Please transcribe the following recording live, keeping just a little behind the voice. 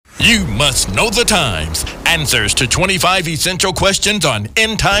You must know the times. Answers to 25 essential questions on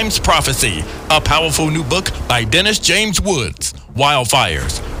end times prophecy. A powerful new book by Dennis James Woods.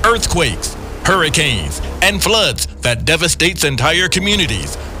 Wildfires, earthquakes, hurricanes, and floods that devastates entire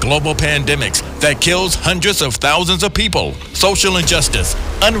communities. Global pandemics that kills hundreds of thousands of people. Social injustice,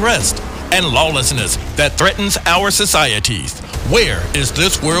 unrest, and lawlessness that threatens our societies. Where is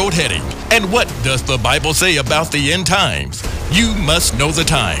this world heading? And what does the Bible say about the end times? You Must Know the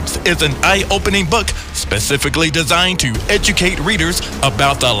Times is an eye-opening book specifically designed to educate readers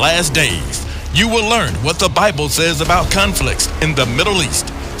about the last days. You will learn what the Bible says about conflicts in the Middle East,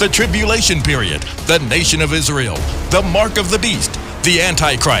 the tribulation period, the nation of Israel, the mark of the beast, the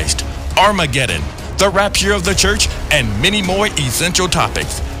Antichrist, Armageddon, the rapture of the church, and many more essential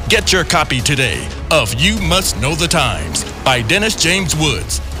topics. Get your copy today of You Must Know the Times by Dennis James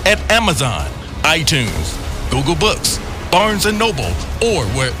Woods at Amazon, iTunes, Google Books, Barnes & Noble, or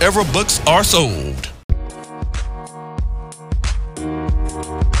wherever books are sold.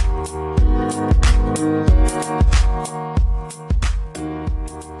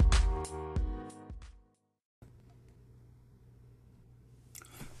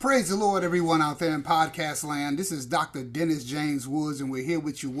 Praise the Lord, everyone out there in podcast land. This is Dr. Dennis James Woods, and we're here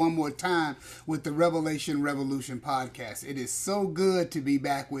with you one more time with the Revelation Revolution podcast. It is so good to be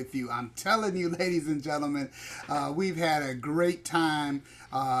back with you. I'm telling you, ladies and gentlemen, we've had a great time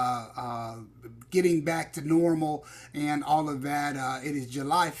getting back to normal and all of that. It is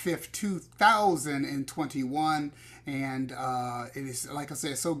July 5th, 2021. And it is, like I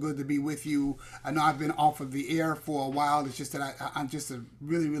said, so good to be with you. I know I've been off of the air for a while. It's just that I'm just a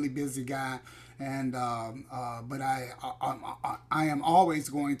really, really busy guy. And but I am always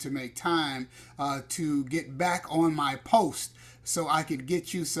going to make time to get back on my post, so I could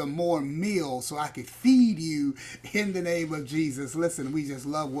get you some more meals, so I could feed you in the name of Jesus. Listen, we just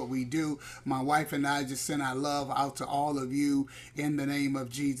love what we do. My wife and I just send our love out to all of you in the name of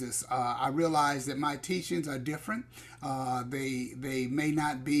Jesus. I realize that my teachings are different. They may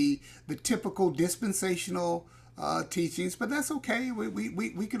not be the typical dispensational teachings, but that's okay.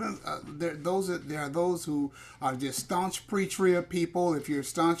 We can. There are those who are just staunch pre-trib people. If you're a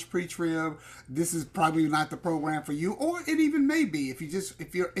staunch pre-trib, this is probably not the program for you, or it even may be.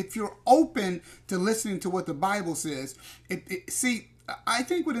 If you're open to listening to what the Bible says. See, I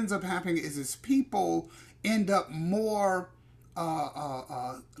think what ends up happening is people end up more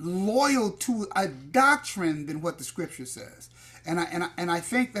loyal to a doctrine than what the Scripture says. And I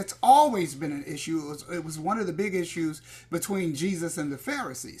think that's always been an issue. It was one of the big issues between Jesus and the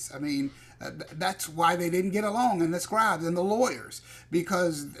Pharisees. I mean, that's why they didn't get along, and the scribes and the lawyers,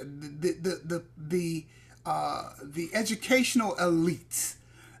 because the educational elites,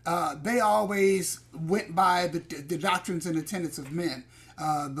 they always went by the doctrines and the tenets of men.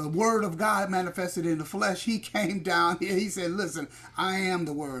 The Word of God manifested in the flesh. He came down here. He said, listen, I am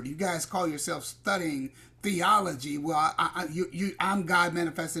the Word. You guys call yourself studying theology. Well, I'm God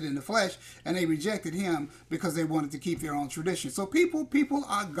manifested in the flesh, and they rejected him because they wanted to keep their own tradition. So people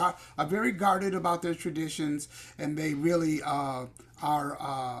are very guarded about their traditions, and they really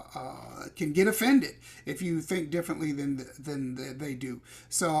can get offended if you think differently than they do.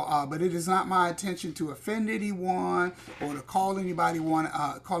 So, but it is not my intention to offend anyone or to call anybody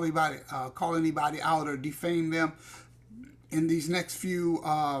out or defame them. In these next few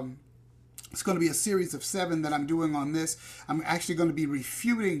it's going to be a series of 7 that I'm doing on this. I'm actually going to be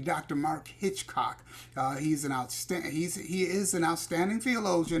refuting Dr. Mark Hitchcock. He is an outstanding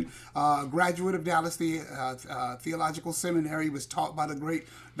theologian, graduate of Dallas Theological Seminary. He was taught by the great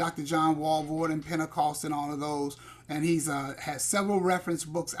Dr. John Walvoord and Pentecost and all of those. And he's has several reference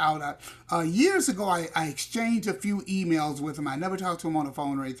books out. Years ago, I exchanged a few emails with him. I never talked to him on the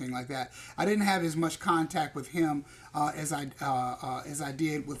phone or anything like that. I didn't have as much contact with him as I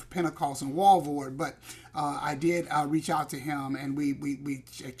did with Pentecost and Walvoord, but I did reach out to him, and we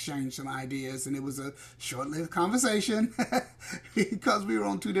exchanged some ideas, and it was a short-lived conversation because we were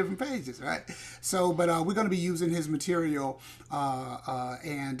on 2 different pages, right? So, but we're going to be using his material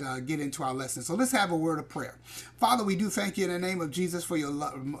and get into our lesson. So let's have a word of prayer. Father, we do thank you in the name of Jesus for your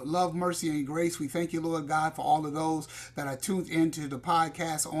love, mercy, and grace. We thank you, Lord God, for all of those that are tuned into the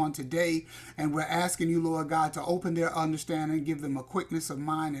podcast on today. And we're asking you, Lord God, to open their understanding, give them a quickness of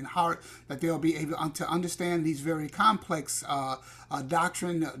mind and heart, that they'll be able to understand these very complex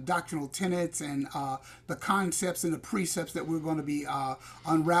doctrinal tenets and the concepts and the precepts that we're going to be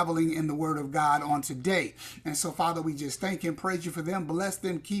unraveling in the Word of God on today. And so, Father, we just thank and praise you for them. Bless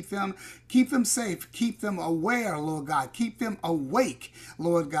them, keep them safe, keep them aware, Lord God, keep them awake,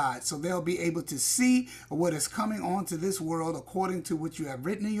 Lord God, so they'll be able to see what is coming onto this world according to what you have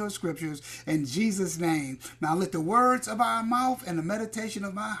written in your scriptures. In Jesus' name. Now let the words of our mouth and the meditation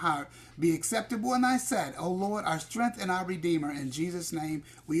of my heart be acceptable in thy sight, O Lord, our strength and our Redeemer. In Jesus' name,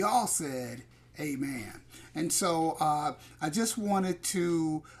 we all said, amen. And so I just wanted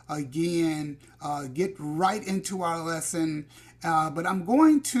to, again, get right into our lesson. But I'm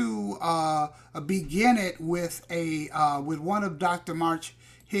going to begin it with with one of Dr. Mark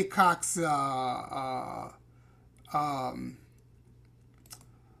Hitchcock's one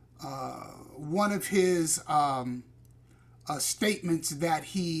of his statements that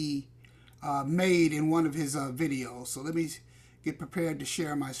he made in one of his videos. So let me get prepared to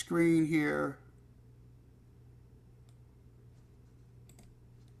share my screen here.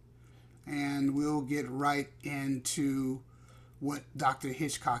 And we'll get right into what Dr.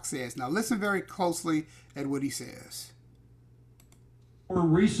 Hitchcock says. Now listen very closely at what he says. A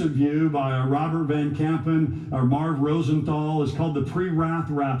recent view by Robert Van Kampen or Marv Rosenthal is called the pre-wrath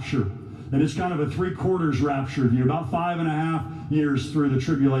rapture. And it's kind of a 3/4 rapture view, about 5.5 years through the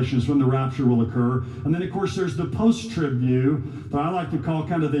tribulation is when the rapture will occur. And then, of course, there's the post-trib view that I like to call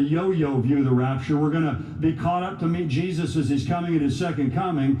kind of the yo-yo view of the rapture. We're going to be caught up to meet Jesus as he's coming in his second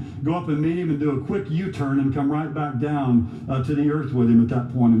coming, go up and meet him and do a quick U-turn and come right back down to the earth with him at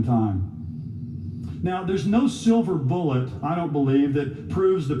that point in time. Now, there's no silver bullet, I don't believe, that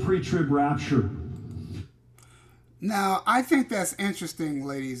proves the pre-trib rapture. Now, I think that's interesting,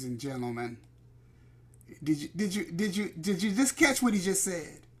 ladies and gentlemen. Did you just catch what he just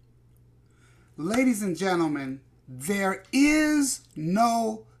said? Ladies and gentlemen, there is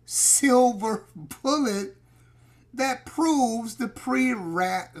no silver bullet that proves the pre-trib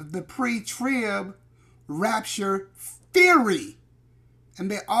rapture theory.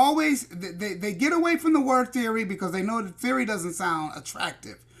 And they always, they get away from the word theory because they know that theory doesn't sound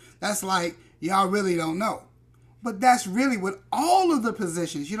attractive. That's like, y'all really don't know. But that's really what all of the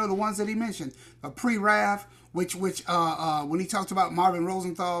positions, you know, the ones that he mentioned, a pre-wrath, which when he talked about Marvin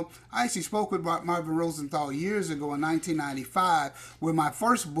Rosenthal, I actually spoke with Marvin Rosenthal years ago in 1995, where my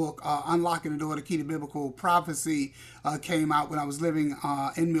first book, Unlocking the Door to Key to Biblical Prophecy, came out when I was living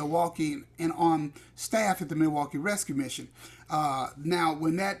in Milwaukee and on staff at the Milwaukee Rescue Mission. Now,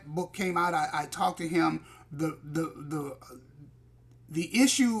 when that book came out, I talked to him. The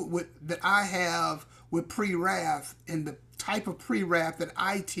issue that I have with pre-wrath and the type of pre-wrath that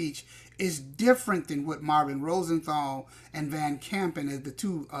I teach is different than what Marvin Rosenthal and Van Kampen, as the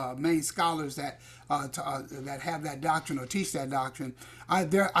two main scholars that have that doctrine or teach that doctrine.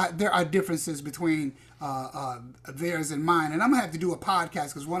 There are differences between theirs and mine, and I'm gonna have to do a podcast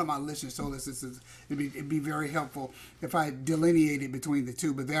because one of my listeners told us it'd be very helpful if I delineated between the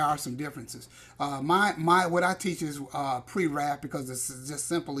two. But there are some differences. What I teach is pre-wrath because it's just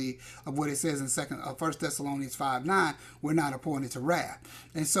simply of what it says in 1 Thessalonians 5:9. We're not appointed to wrath,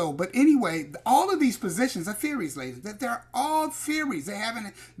 and so. But anyway, all of these positions are theories, ladies. That they're all theories. They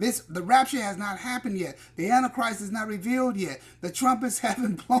haven't. The rapture has not happened yet. The Antichrist is not revealed yet. The trumpets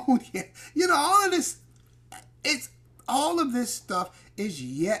haven't blown yet. You know, all of this. All of this stuff is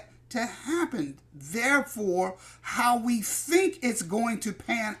yet to happen. Therefore, how we think it's going to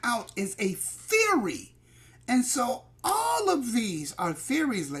pan out is a theory. And so all of these are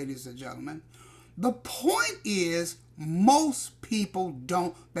theories, ladies and gentlemen. The point is, most people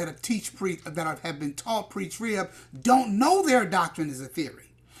that have been taught pre-trib don't know their doctrine is a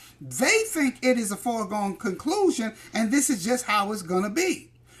theory. They think it is a foregone conclusion, and this is just how it's going to be.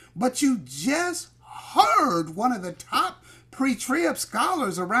 But you just heard one of the top pre-trib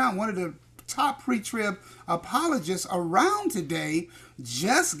scholars around, one of the top pre-trib apologists around today,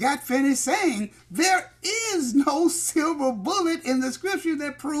 just got finished saying there is no silver bullet in the scripture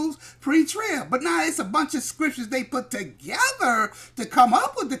that proves pre-trib. But now it's a bunch of scriptures they put together to come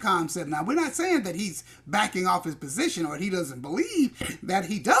up with the concept. Now, we're not saying that he's backing off his position or he doesn't believe that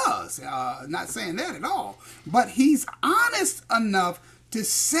he does. Not saying that at all. But he's honest enough to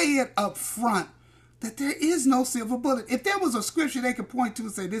say it up front that there is no silver bullet. If there was a scripture they could point to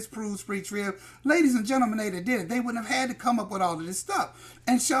and say this proves pre-trib, ladies and gentlemen, they did it. They wouldn't have had to come up with all of this stuff.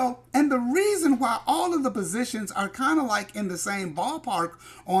 And the reason why all of the positions are kind of like in the same ballpark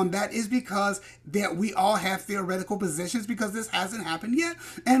on that is because that we all have theoretical positions, because this hasn't happened yet.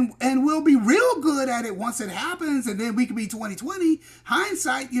 And we'll be real good at it once it happens, and then we can be 20/20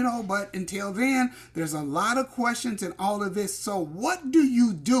 hindsight, but until then, there's a lot of questions in all of this. So what do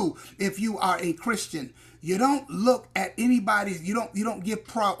you do if you are a Christian? You don't look at anybody, you don't give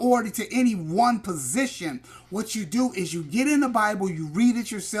priority to any one position. What you do is you get in the Bible, you read it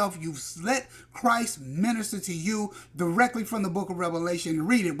yourself, you let Christ minister to you directly from the book of Revelation.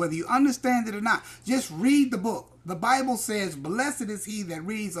 Read it, whether you understand it or not. Just read the book. The Bible says, blessed is he that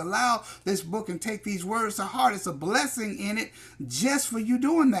reads aloud this book and take these words to heart. It's a blessing in it just for you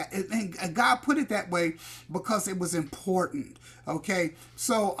doing that. And God put it that way because it was important. Okay,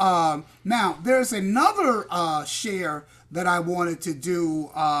 so now there's another share that I wanted to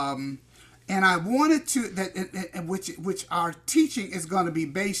do, and I wanted to which our teaching is going to be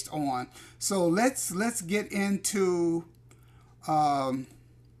based on. So let's get into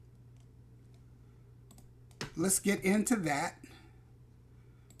that,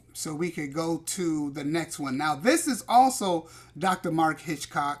 so we could go to the next one. Now this is also Dr. Mark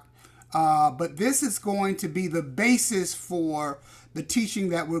Hitchcock. But this is going to be the basis for the teaching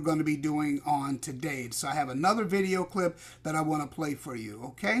that we're going to be doing on today. So I have another video clip that I want to play for you,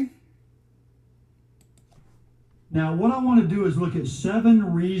 okay? Now, what I want to do is look at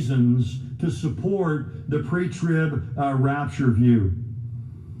 7 reasons to support the pre-trib rapture view.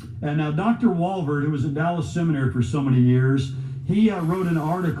 And now Dr. Walvoord, who was at Dallas Seminary for so many years, he wrote an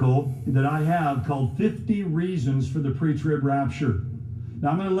article that I have called 50 Reasons for the Pre-Trib Rapture. Now,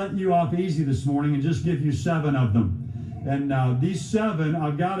 I'm going to let you off easy this morning and just give you 7 of them. And these 7,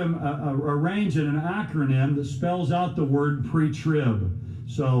 I've got them arranged in an acronym that spells out the word pre-trib.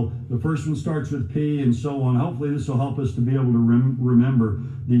 So the first one starts with P and so on. Hopefully this will help us to be able to remember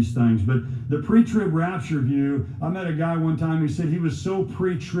these things. But the pre-trib rapture view, I met a guy one time who said he was so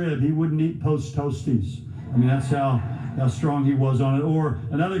pre-trib he wouldn't eat post-toasties. I mean, that's how strong he was on it. Or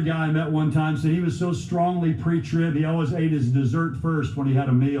another guy I met one time said he was so strongly pre-trib he always ate his dessert first when he had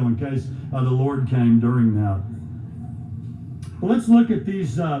a meal in case the Lord came during that. Well, let's look at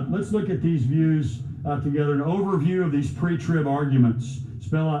these views together. An overview of these pre-trib arguments.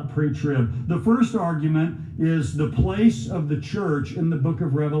 Spell out pre-trib. The first argument is the place of the church in the book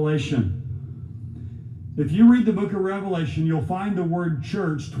of Revelation. If you read the book of Revelation, you'll find the word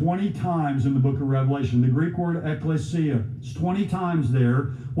church 20 times in the book of Revelation. The Greek word ekklesia. It's 20 times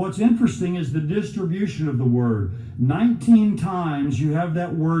there. What's interesting is the distribution of the word. 19 times you have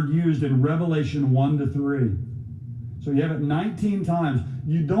that word used in Revelation 1-3. So you have it 19 times.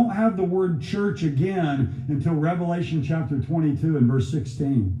 You don't have the word church again until Revelation chapter 22 and verse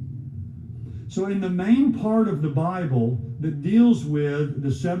 16. So in the main part of the Bible that deals with the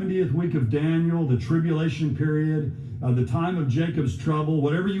 70th week of Daniel, the tribulation period, the time of Jacob's trouble,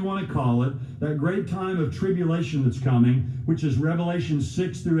 whatever you want to call it, that great time of tribulation that's coming, which is Revelation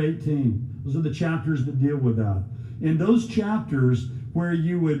 6-18. Those are the chapters that deal with that. In those chapters, where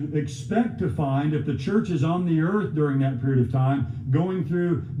you would expect to find, if the church is on the earth during that period of time, going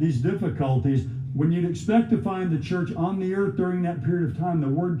through these difficulties, when you'd expect to find the church on the earth during that period of time, the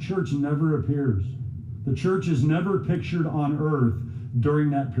word church never appears. The church is never pictured on earth during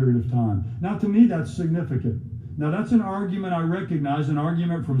that period of time. Now, to me, that's significant. Now, that's an argument I recognize, an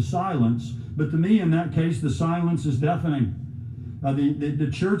argument from silence, but to me, in that case, the silence is deafening. The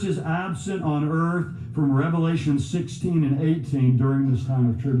church is absent on earth from Revelation 16 and 18 during this time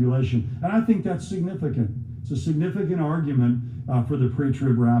of tribulation. And I think that's significant. It's a significant argument for the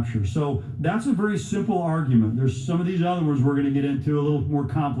pre-trib rapture. So that's a very simple argument. There's some of these other ones we're going to get into a little more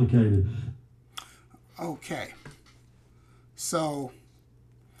complicated. Okay. So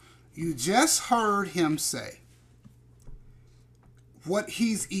you just heard him say what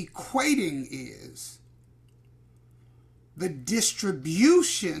he's equating is the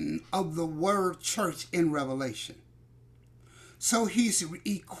distribution of the word church in Revelation. So he's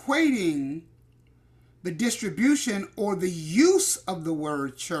equating the distribution or the use of the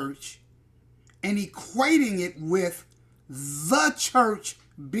word church and equating it with the church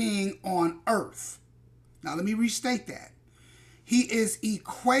being on earth. Now let me restate that. He is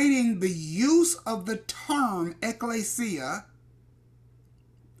equating the use of the term ekklesia,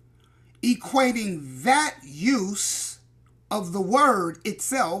 equating that use of the word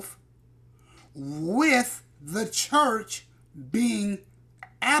itself with the church being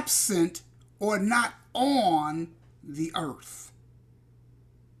absent or not on the earth.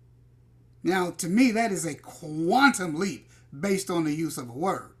 Now, to me, that is a quantum leap based on the use of a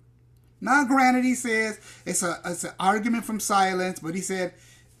word. Now, granted, he says it's an argument from silence, but he said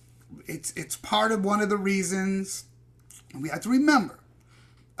it's part of one of the reasons. And we have to remember,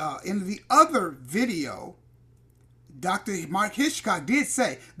 in the other video, Dr. Mark Hitchcock did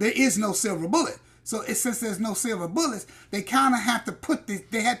say there is no silver bullet. So since there's no silver bullets, they kind of have to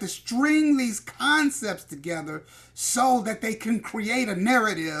they had to string these concepts together so that they can create a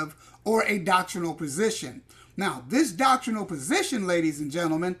narrative or a doctrinal position. Now, this doctrinal position, ladies and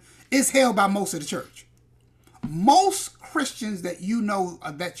gentlemen, is held by most of the church. Most Christians that you know,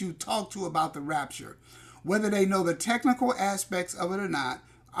 that you talk to about the rapture, whether they know the technical aspects of it or not,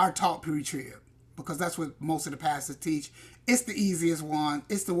 are taught pre-trib, because that's what most of the pastors teach. It's the easiest one.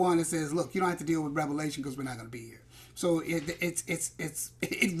 It's the one that says, look, you don't have to deal with Revelation because we're not going to be here. So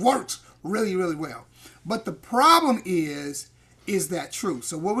it works really, really well. But the problem is that true?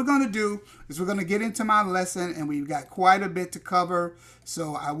 So what we're going to do is we're going to get into my lesson, and we've got quite a bit to cover.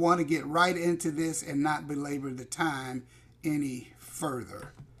 So I want to get right into this and not belabor the time any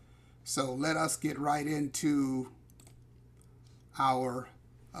further. So let us get right into our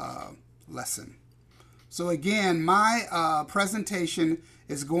lesson. So again, my presentation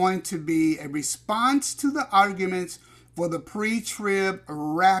is going to be a response to the arguments for the pre-trib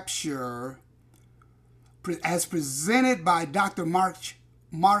rapture as presented by Dr.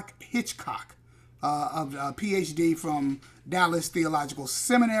 Mark Hitchcock, of a PhD from Dallas Theological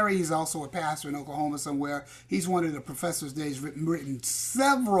Seminary. He's also a pastor in Oklahoma somewhere. He's one of the professors that has written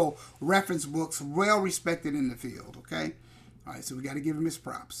several reference books, well respected in the field, okay? All right, so we got to give him his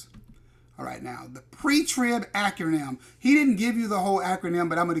props. All right, now, the pre-trib acronym. He didn't give you the whole acronym,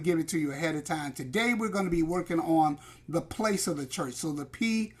 but I'm going to give it to you ahead of time. Today, we're going to be working on the place of the church. So the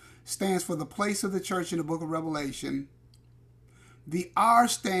P stands for the place of the church in the book of Revelation. The R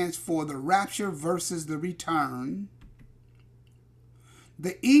stands for the rapture versus the return.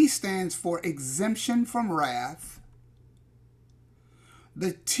 The E stands for exemption from wrath.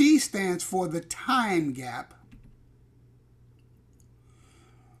 The T stands for the time gap.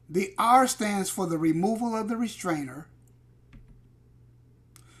 The R stands for the removal of the restrainer.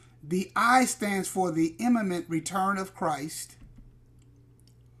 The I stands for the imminent return of Christ.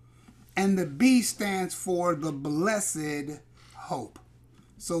 And the B stands for the blessed hope.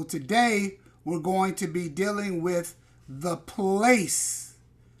 So today we're going to be dealing with the place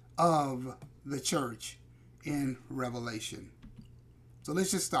of the church in Revelation. So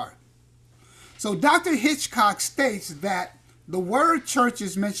let's just start. So Dr. Hitchcock states that the word church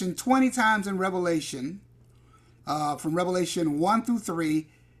is mentioned 20 times in Revelation, from Revelation 1 through 3,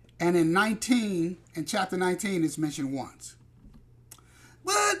 and in chapter 19, it's mentioned once.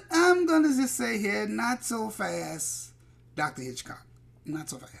 But I'm going to just say here, not so fast, Dr. Hitchcock. Not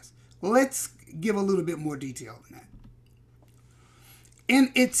so fast. Let's give a little bit more detail than that.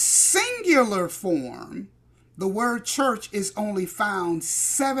 In its singular form, the word church is only found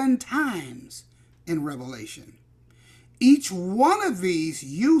 7 times in Revelation. Each one of these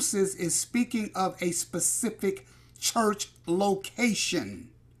uses is speaking of a specific church location.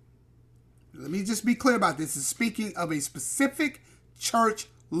 Let me just be clear about this. It's speaking of a specific church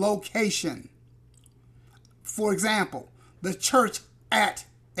location. For example, the church at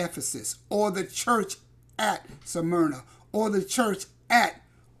Ephesus, or the church at Smyrna, or the church at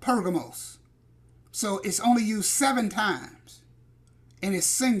Pergamos. So it's only used 7 times in its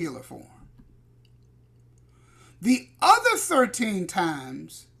singular form. The other 13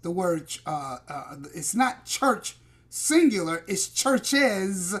 times, the word, it's not church singular, it's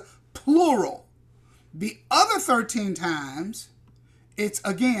churches plural. The other 13 times, it's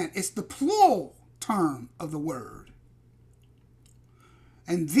the plural term of the word.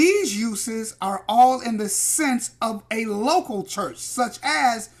 And these uses are all in the sense of a local church, such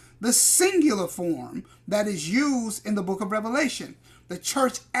as the singular form that is used in the book of Revelation. The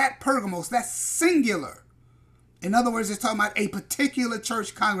church at Pergamos, that's singular. In other words, it's talking about a particular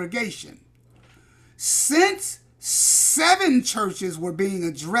church congregation. Since 7 churches were being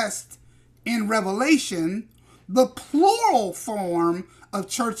addressed in Revelation, the plural form of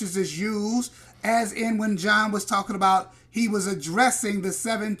churches is used, as in when John was talking about, he was addressing the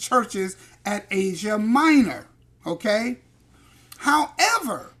 7 churches at Asia Minor. Okay?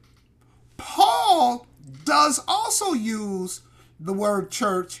 However, Paul does also use the word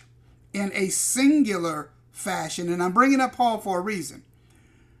church in a singular fashion, and I'm bringing up Paul for a reason,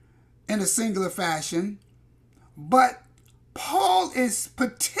 in a singular fashion, but Paul is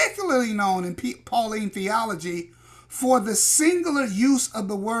particularly known in Pauline theology for the singular use of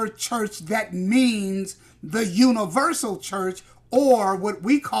the word church that means the universal church or what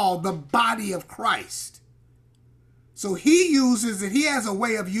we call the body of Christ. So he uses it, he has a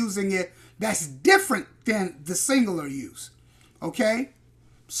way of using it that's different than the singular use. Okay?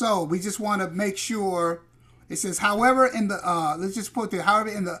 So we just want to make sure it says, however, in the let's just put there, however,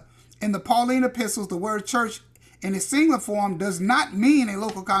 in the Pauline epistles, the word church in its singular form does not mean a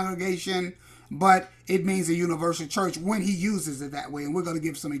local congregation, but it means a universal church when he uses it that way. And we're going to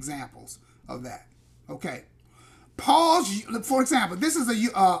give some examples of that. Okay. Paul's, for example, this is a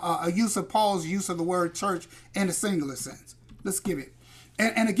use of Paul's use of the word church in a singular sense. Let's give it.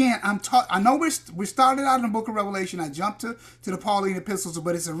 And again, I know we started out in the book of Revelation. I jumped to the Pauline epistles,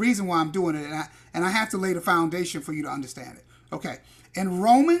 but it's a reason why I'm doing it. And I have to lay the foundation for you to understand it. Okay. In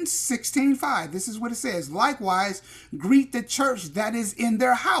Romans 16:5, this is what it says. Likewise, greet the church that is in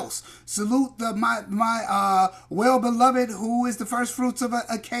their house. Salute my well-beloved, who is the first fruits of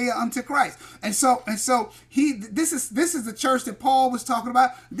Achaia unto Christ. And so this is the church that Paul was talking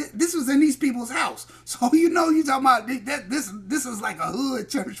about. This was in these people's house. So you're talking about this is like a hood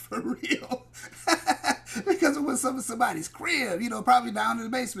church for real. Because it was somebody's crib, probably down in the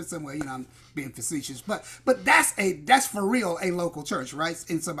basement somewhere. I'm being facetious, but that's for real a local church, right?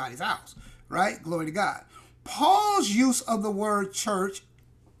 In somebody's house, right? Glory to God. Paul's use of the word church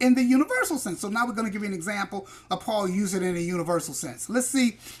in the universal sense. So now we're going to give you an example of Paul using it in a universal sense. Let's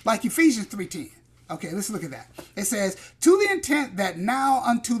see, like Ephesians 3:10. Okay, let's look at that. It says, to the intent that now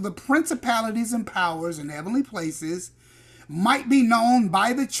unto the principalities and powers in heavenly places might be known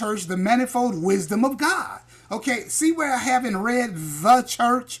by the church the manifold wisdom of God. Okay, see where I haven't read the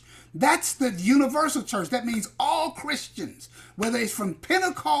church? That's the universal church. That means all Christians, whether it's from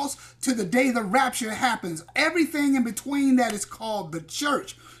Pentecost to the day the rapture happens, everything in between that is called the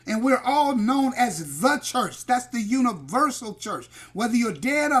church. And we're all known as the church. That's the universal church. Whether you're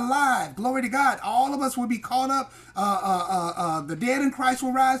dead or alive, glory to God, all of us will be caught up. The dead in Christ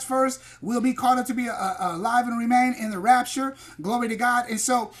will rise first. We'll be caught up to be alive and remain in the rapture. Glory to God. And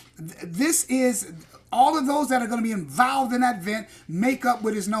so this is all of those that are going to be involved in that event make up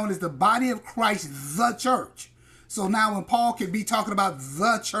what is known as the body of Christ, the church. So now when Paul could be talking about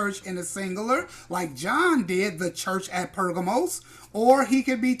the church in the singular, like John did, the church at Pergamos, or he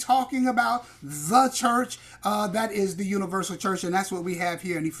could be talking about the church that is the universal church, and that's what we have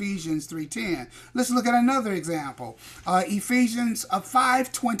here in Ephesians 3:10. Let's look at another example. Ephesians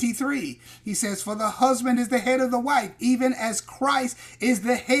 5:23. He says, for the husband is the head of the wife, even as Christ is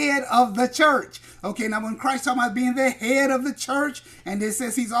the head of the church. Okay, now when Christ talking about being the head of the church, and it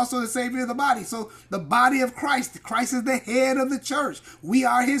says he's also the Savior of the body. So the body of Christ, Christ is the head of the church. We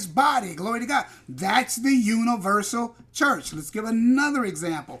are his body. Glory to God. That's the universal church. Let's give another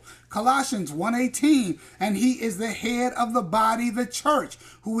example. Colossians 1:18, and he is the head of the body, the church,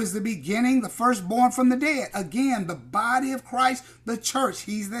 who is the beginning, the firstborn from the dead. Again, the body of Christ, the church.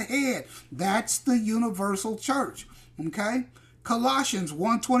 He's the head. That's the universal church. Okay? Colossians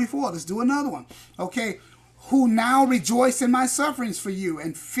 1:24. Let's do another one. Okay. Who now rejoice in my sufferings for you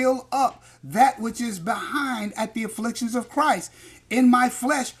and fill up that which is behind at the afflictions of Christ in my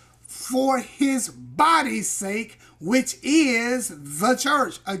flesh for his body's sake, which is the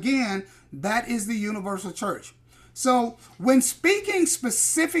church. Again, that is the universal church. So when speaking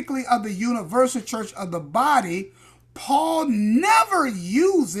specifically of the universal church of the body, Paul never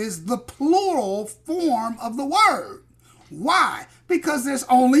uses the plural form of the word. Why? Because there's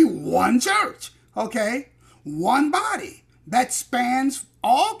only one church, okay? One body that spans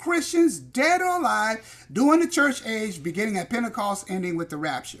all Christians, dead or alive, during the church age, beginning at Pentecost, ending with the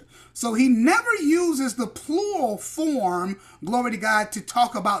rapture. So he never uses the plural form, glory to God, to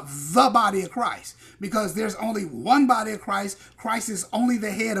talk about the body of Christ, because there's only one body of Christ. Christ is only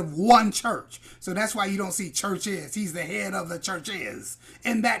the head of one church. So that's why you don't see churches. He's the head of the churches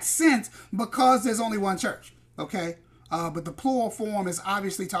in that sense, because there's only one church, okay? But the plural form is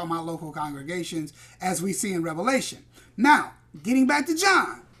obviously talking about local congregations, as we see in Revelation. Now, getting back to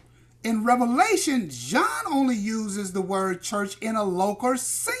John. In Revelation, John only uses the word church in a local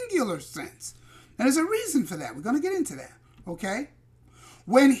singular sense. And there's a reason for that. We're going to get into that, okay?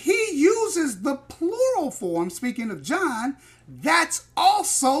 When he uses the plural form, speaking of John, that's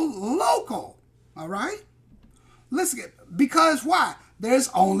also local, all right? Because why? There's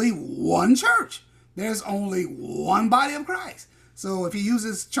only one church. There's only one body of Christ. So if he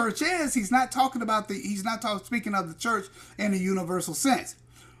uses churches, he's not speaking of the church in a universal sense.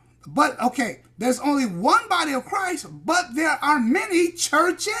 But okay, there's only one body of Christ, but there are many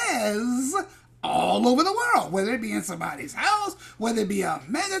churches all over the world, whether it be in somebody's house, whether it be a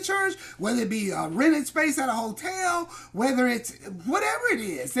mega church, whether it be a rented space at a hotel, whether it's whatever it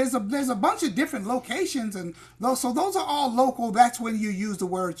is. There's a bunch of different locations, and those are all local. That's when you use the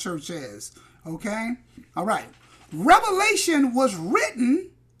word church as. Okay? All right. Revelation was written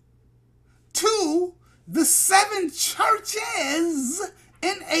to the 7 churches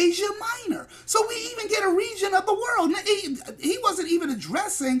in Asia Minor. So we even get a region of the world. He wasn't even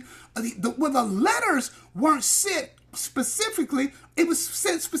addressing, where the letters weren't sent specifically, it was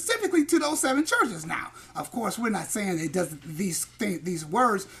sent specifically to those 7 churches. Now, of course, we're not saying it doesn't, these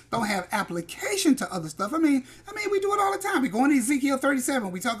words don't have application to other stuff. I mean, we do it all the time. We go into Ezekiel 37,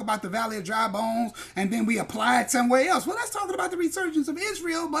 we talk about the valley of dry bones, and then we apply it somewhere else. Well, that's talking about the resurgence of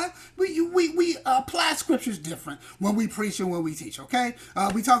Israel, but we apply scriptures different when we preach and when we teach. Okay,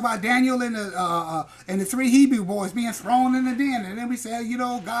 we talk about Daniel and the 3 Hebrew boys being thrown in the den, and then we say,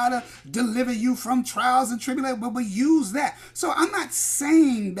 God deliver you from trials and tribulations, but we use that. So I'm not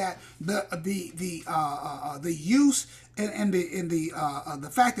saying that the use and the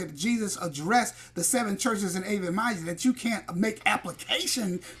fact that Jesus addressed the 7 churches in Asia Minor, that you can't make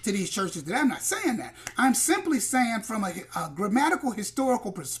application to these churches. That I'm not saying that. I'm simply saying from a grammatical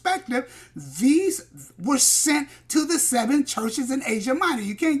historical perspective, these were sent to the 7 churches in Asia Minor.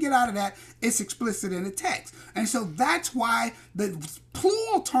 You can't get out of that. It's explicit in the text. And so that's why the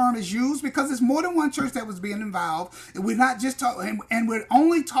plural term is used, because it's more than one church that was being involved. We're not just talking, and we're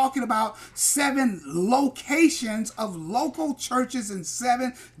only talking about 7 locations of local churches in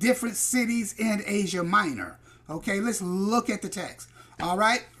 7 different cities in Asia Minor. Okay, let's look at the text. All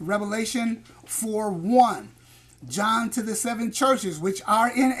right, Revelation 4:1. John to the 7 churches which are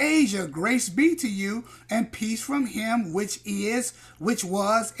in Asia, grace be to you and peace from him which is, which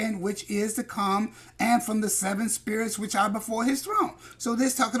was, and which is to come, and from the 7 spirits which are before his throne. So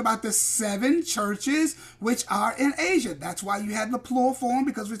this talking about the 7 churches which are in Asia. That's why you have the plural form,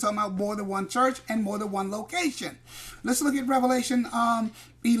 because we're talking about more than one church and more than one location. Let's look at Revelation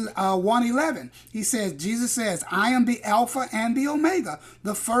 1:11. He says, Jesus says, I am the Alpha and the Omega,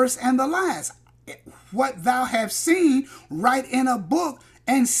 the first and the last. What thou have seen, write in a book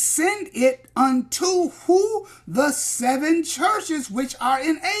and send it unto who? The 7 churches which are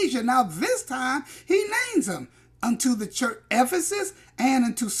in Asia. Now this time he names them. Unto the church Ephesus, and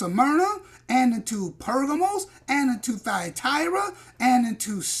unto Smyrna, and unto Pergamos, and unto Thyatira, and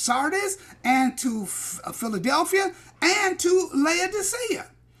unto Sardis, and to Philadelphia, and to Laodicea.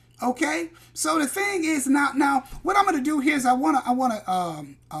 Okay, so the thing is, now what I'm going to do here is I want to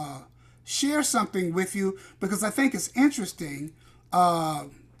share something with you, because I think it's interesting.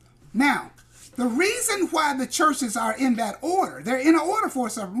 Now, the reason why the churches are in that order, they're in an order for a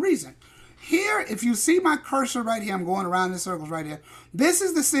certain reason. Here, if you see my cursor right here, I'm going around in circles right here. This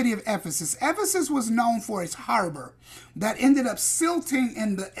is the city of Ephesus. Ephesus was known for its harbor that ended up silting,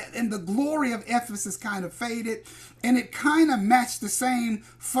 and the glory of Ephesus kind of faded, and it kind of matched the same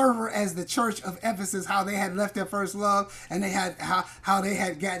fervor as the church of Ephesus, how they had left their first love, and they had how they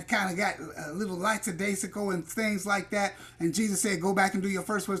had got a little lackadaisical and things like that. And Jesus said, go back and do your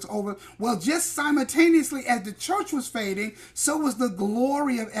first works over. Well, just simultaneously as the church was fading, so was the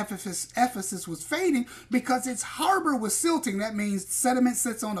glory of Ephesus. Ephesus was fading because its harbor was silting. That means sediment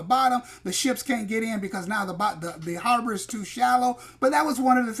sits on the bottom. The ships can't get in because now the harbor is too shallow. But that was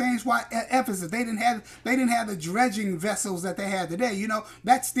one of the things why Ephesus, they didn't have the dredging vessels that they have today. You know,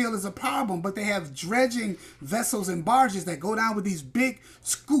 that still is a problem, but they have dredging vessels and barges that go down with these big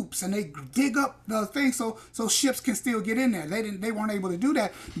scoops, and they dig up the thing so ships can still get in there. They weren't able to do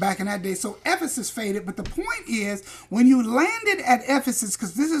that back in that day. So Ephesus faded. But the point is, when you landed at Ephesus,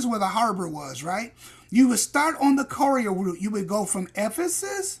 because this is where the harbor was, right? You would start on the courier route. You would go from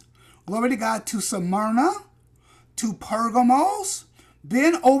Ephesus, glory to God, to Smyrna, to Pergamos,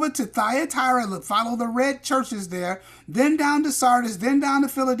 then over to Thyatira, follow the red churches there, then down to Sardis, then down to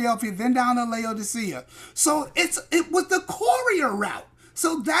Philadelphia, then down to Laodicea. So it was the courier route.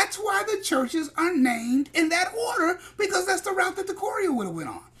 So that's why the churches are named in that order, because that's the route that the courier would have went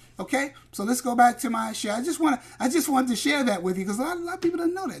on. Okay, so let's go back to my share. I just wanted to share that with you, because a lot of people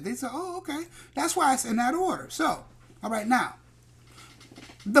don't know that. They say, oh, okay, that's why it's in that order. So, all right, now,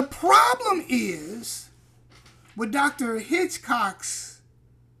 the problem is with Dr. Hitchcock's,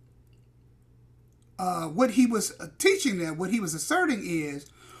 what he was teaching there, what he was asserting is,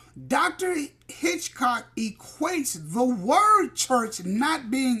 Dr. Hitchcock equates the word church not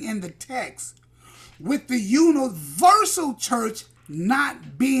being in the text with the universal church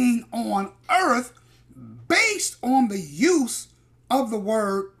not being on earth, based on the use of the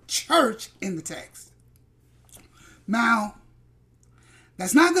word church in the text. Now,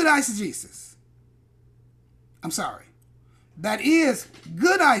 that's not good eisegesis. I'm sorry. That is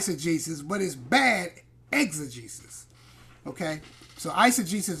good eisegesis, but it's bad exegesis. Okay? So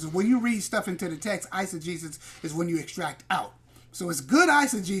eisegesis is when you read stuff into the text. Eisegesis is when you extract out. So it's good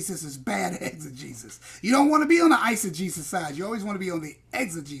eisegesis, it's bad exegesis. You don't want to be on the eisegesis side. You always want to be on the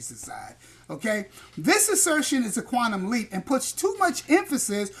exegesis side. Okay? This assertion is a quantum leap and puts too much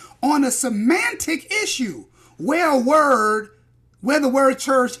emphasis on a semantic issue where the word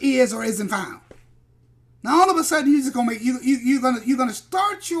church is or isn't found. Now all of a sudden you're just gonna make you're gonna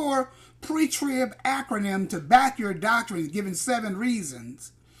start your pre-trib acronym to back your doctrine, given 7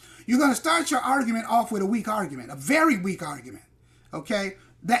 reasons. You're gonna start your argument off with a weak argument, a very weak argument. Okay,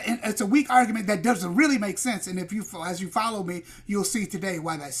 it's a weak argument that doesn't really make sense. And as you follow me, you'll see today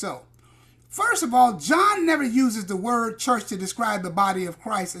why that's so. First of all, John never uses the word church to describe the body of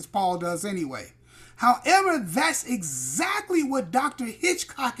Christ as Paul does anyway. However, that's exactly what Dr.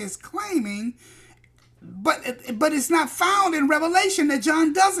 Hitchcock is claiming, but it's not found in Revelation that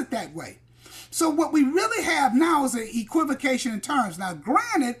John does it that way. So what we really have now is an equivocation in terms. Now,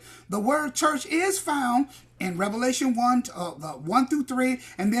 granted, the word church is found in Revelation 1 through 3,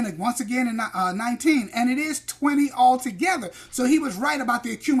 and then once again in 19, and it is 20 altogether. So he was right about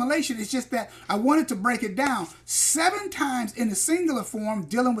the accumulation. It's just that I wanted to break it down 7 times in the singular form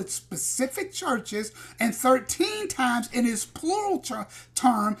dealing with specific churches, and 13 times in his plural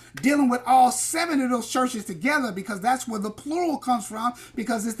term dealing with all 7 of those churches together, because that's where the plural comes from,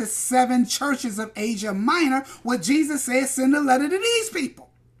 because it's the 7 churches of Asia Minor, what Jesus says, send a letter to these people.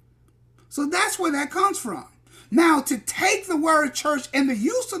 So that's where that comes from. Now, to take the word church and the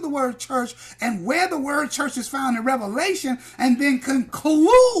use of the word church and where the word church is found in Revelation and then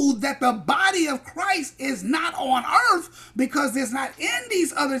conclude that the body of Christ is not on earth because it's not in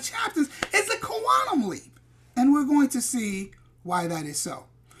these other chapters is a quantum leap. And we're going to see why that is so.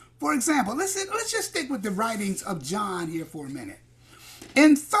 For example, let's just stick with the writings of John here for a minute.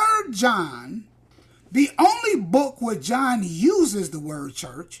 In 3 John, the only book where John uses the word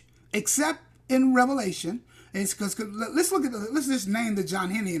church, except in Revelation, is because let's just name the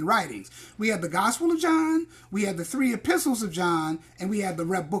Johannine writings. We have the Gospel of John, we have the 3 epistles of John, and we have the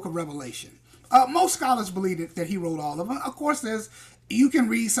book of Revelation. Most scholars believe that he wrote all of them. Of course, you can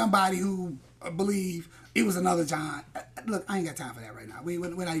read somebody who believe it was another John. Look, I ain't got time for that right now. We're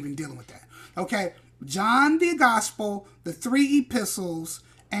not even dealing with that. Okay, John the Gospel, the 3 epistles,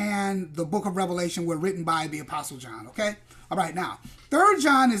 and the book of Revelation were written by the Apostle John. Okay, all right. Now, 3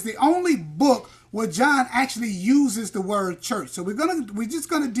 John is the only book where John actually uses the word church. So we're just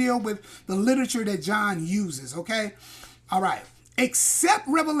gonna deal with the literature that John uses. Okay, all right. Except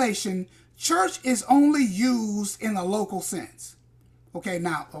Revelation, church is only used in a local sense. Okay,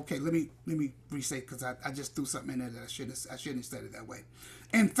 now, let me restate, because I just threw something in there that I shouldn't have said it that way.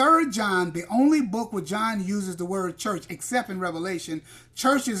 In 3 John, the only book where John uses the word church, except in Revelation,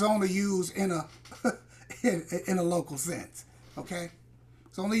 church is only used in a in a local sense. Okay,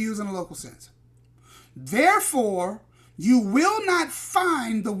 it's only used in a local sense. Therefore, you will not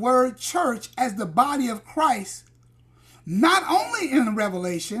find the word church as the body of Christ, not only in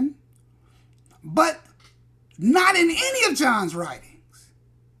Revelation, but not in any of John's writings.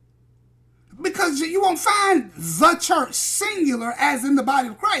 Because you won't find the church singular as in the body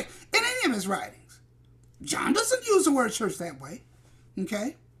of Christ in any of his writings. John doesn't use the word church that way.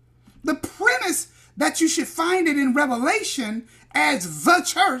 Okay? The premise that you should find it in Revelation as the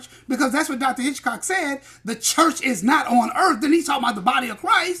church, because that's what Dr. Hitchcock said, the church is not on earth, then he's talking about the body of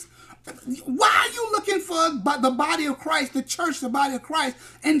Christ. Why are you looking for the body of Christ, the church, the body of Christ,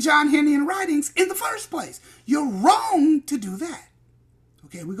 in Johannine writings in the first place? You're wrong to do that.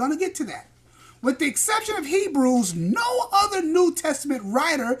 Okay, we're going to get to that. With the exception of Hebrews, no other New Testament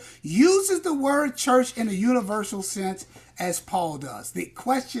writer uses the word church in a universal sense as Paul does. The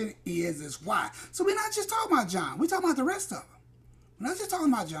question is why? So we're not just talking about John. We're talking about the rest of them. We're not just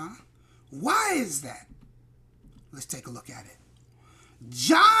talking about John. Why is that? Let's take a look at it.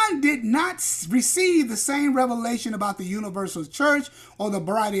 John did not receive the same revelation about the universal church or the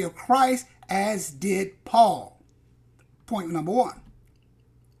body of Christ as did Paul. Point number 1.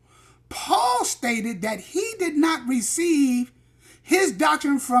 Paul stated that he did not receive his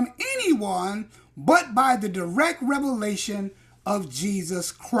doctrine from anyone but by the direct revelation of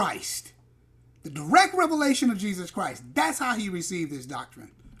Jesus Christ. The direct revelation of Jesus Christ. That's how he received his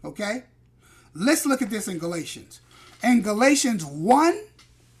doctrine. Okay? Let's look at this in Galatians. In Galatians 1,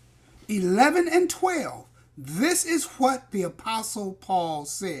 11 and 12, this is what the Apostle Paul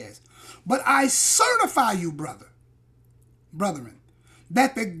says. But I certify you, brethren,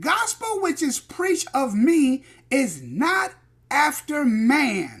 that the gospel which is preached of me is not after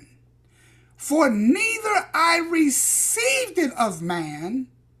man. For neither I received it of man,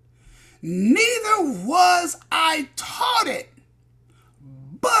 neither was I taught it,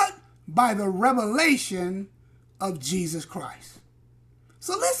 but by the revelation of Jesus Christ.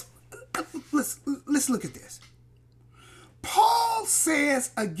 So let's look at this. Paul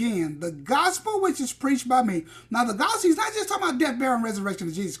says again, the gospel which is preached by me. Now the gospel, he's not just talking about death, burial, and resurrection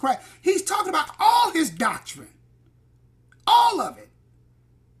of Jesus Christ. He's talking about all his doctrine. All of it.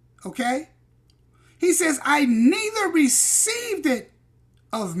 Okay? He says, I neither received it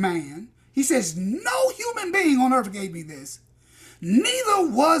of man. He says, no human being on earth gave me this. Neither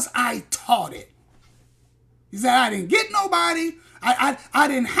was I taught it. He said, I didn't get nobody. I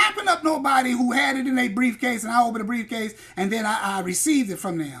didn't happen up nobody who had it in a briefcase and I opened a briefcase and then I received it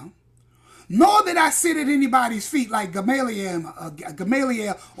from them. Nor did I sit at anybody's feet like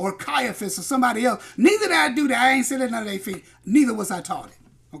Gamaliel or Caiaphas or somebody else. Neither did I do that. I ain't sitting at none of their feet. Neither was I taught it.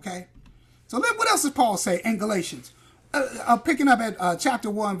 Okay? So then what else does Paul say in Galatians? Picking up at chapter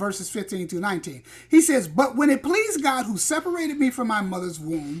 1, verses 15 to 19. He says, but when it pleased God who separated me from my mother's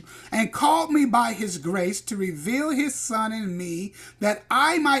womb and called me by his grace to reveal his son in me that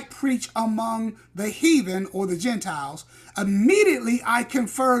I might preach among the heathen or the Gentiles, immediately I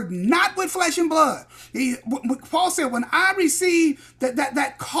conferred not with flesh and blood. Paul said, when I received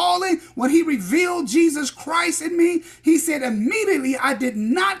that calling, when he revealed Jesus Christ in me, he said, immediately I did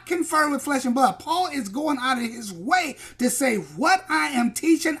not confer with flesh and blood. Paul is going out of his way to say what I am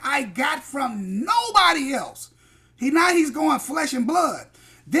teaching I got from nobody else. He's going flesh and blood.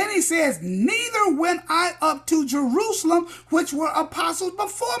 Then he says, neither went I up to Jerusalem, which were apostles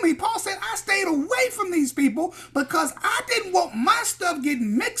before me. Paul said, I stayed away from these people because I didn't want my stuff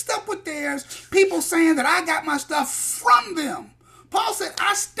getting mixed up with theirs. People saying that I got my stuff from them. Paul said,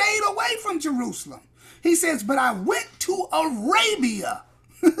 I stayed away from Jerusalem. He says, but I went to Arabia.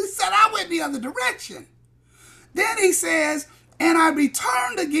 He said, I went the other direction. Then he says, and I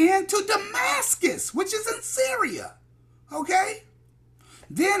returned again to Damascus, which is in Syria. Okay?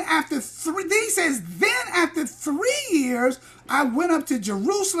 Then after 3 years, I went up to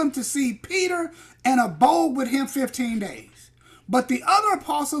Jerusalem to see Peter and abode with him 15 days. But the other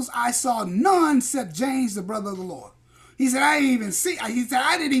apostles I saw none except James, the brother of the Lord. He said, I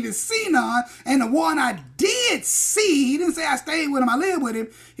didn't even see none. And the one I did see, he didn't say I stayed with him, I lived with him.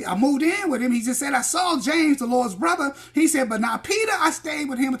 I moved in with him. He just said, I saw James, the Lord's brother. He said, but now Peter, I stayed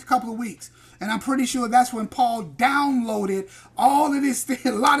with him a couple of weeks. And I'm pretty sure that's when Paul downloaded all of this, a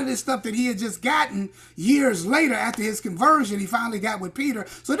lot of this stuff that he had just gotten years later after his conversion. He finally got with Peter.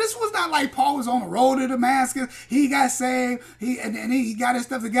 So this was not like Paul was on the road to Damascus. He got saved. And he got his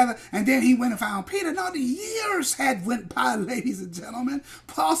stuff together. And then he went and found Peter. No, the years had went by, ladies and gentlemen.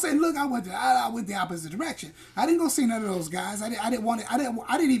 Paul said, look, I went the opposite direction. I didn't go see none of those guys. I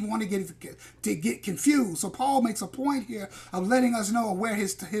didn't even want to get confused. So Paul makes a point here of letting us know where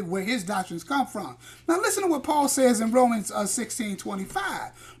his doctrines come from. Now listen to what Paul says in Romans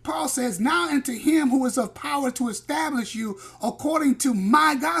 16:25. Paul says, now unto him who is of power to establish you according to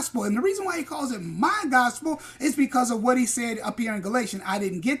my gospel. And the reason why he calls it my gospel is because of what he said up here in Galatians. I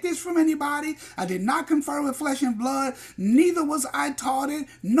didn't get this from anybody. I did not confer with flesh and blood. Neither was I taught it.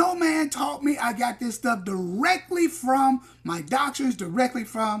 No man taught me. I got this stuff directly from my doctrines, directly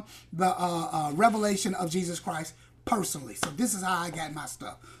from the revelation of Jesus Christ personally. So this is how I got my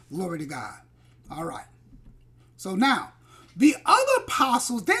stuff. Glory to God. All right. So now, the other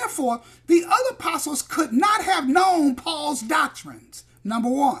apostles, therefore, the other apostles could not have known Paul's doctrines, number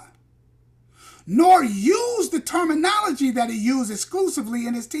one, nor use the terminology that he used exclusively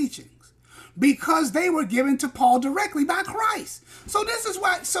in his teachings, because they were given to Paul directly by Christ. So this is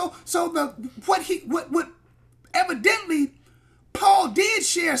why, what evidently Paul did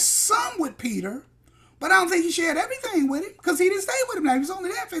share some with Peter, but I don't think he shared everything with him because he didn't stay with him. Now, he was only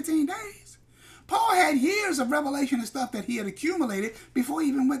there 15 days. Paul had years of revelation and stuff that he had accumulated before he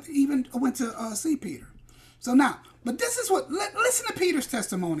even went to see Peter. So now, but this is what, listen to Peter's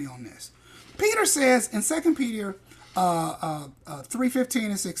testimony on this. Peter says in 2 Peter 3:15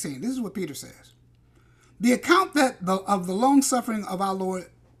 and 16, this is what Peter says. The account of the long suffering of our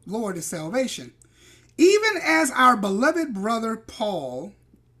Lord is salvation, even as our beloved brother Paul,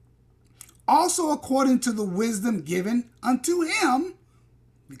 also according to the wisdom given unto him,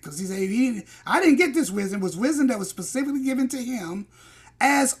 because he said, I didn't get this wisdom. It was wisdom that was specifically given to him,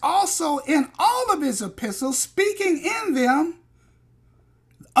 as also in all of his epistles, speaking in them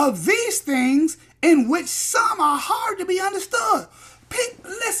of these things in which some are hard to be understood.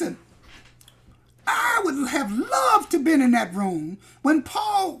 Listen, I would have loved to have been in that room when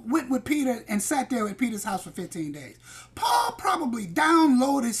Paul went with Peter and sat there at Peter's house for 15 days. Paul probably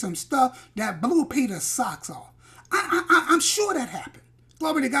downloaded some stuff that blew Peter's socks off. I'm sure that happened.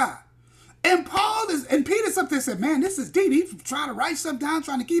 Glory to God. And Peter's up there and said, man, this is deep. He's trying to write stuff down,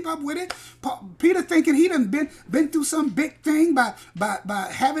 trying to keep up with it. Peter thinking he done been through some big thing by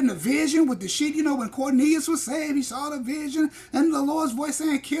having the vision with the sheep. You know, when Cornelius was saved, he saw the vision and the Lord's voice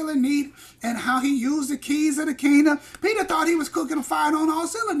saying, kill and eat, and how he used the keys of the kingdom. Peter thought he was cooking a fire on all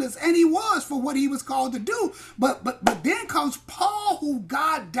cylinders, and he was for what he was called to do. But then comes Paul, who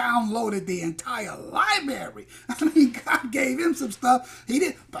God downloaded the entire library. I mean, God gave him some stuff.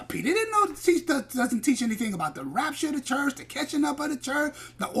 But Peter didn't know doesn't teach anything about the rapture of the church, the catching up of the church,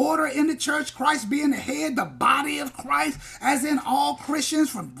 the order in the church, Christ being the head, the body of Christ, as in all Christians,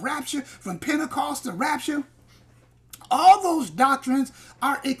 from rapture, from Pentecost to rapture. All those doctrines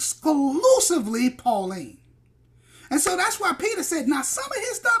are exclusively Pauline. And so that's why Peter said, now some of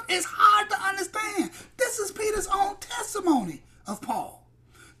his stuff is hard to understand. This is Peter's own testimony of Paul.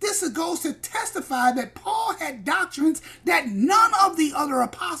 This goes to testify that Paul had doctrines that none of the other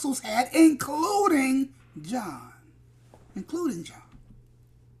apostles had, including John.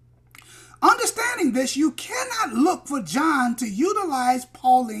 Understanding this, you cannot look for John to utilize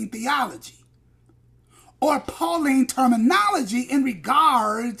Pauline theology or Pauline terminology in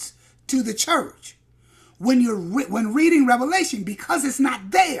regards to the church when reading Revelation, because it's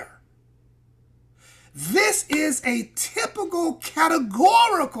not there. This is a typical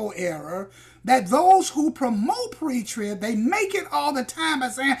categorical error that those who promote pre-trib, they make it all the time by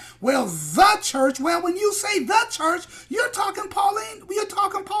saying, well, the church. Well, when you say the church, you're talking Pauline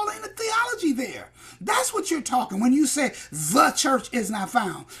theology there. That's what you're talking when you say the church is not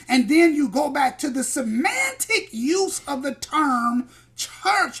found. And then you go back to the semantic use of the term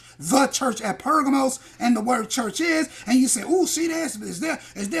church, the church at Pergamos, and the word church is, and you say, oh, see, is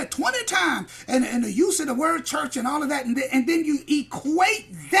there 20 times, and the use of the word church and all of that, and then you equate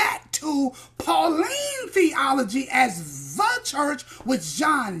that to Pauline theology as the church, which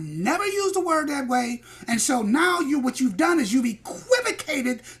John never used the word that way. And so now what you've done is you've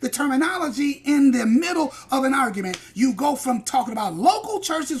equivocated the terminology in the middle of an argument. You go from talking about local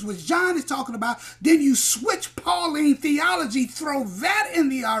churches, which John is talking about, then you switch Pauline theology, throw that in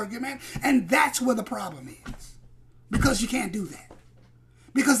the argument, and that's where the problem is. Because you can't do that.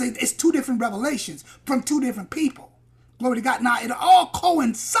 Because it's two different revelations from two different people. Glory to God. Now, it all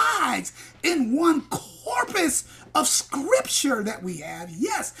coincides in one corpus of scripture that we have,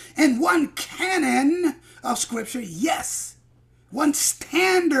 yes. And one canon of scripture, yes. One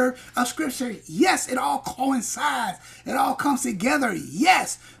standard of scripture, yes. It all coincides. It all comes together,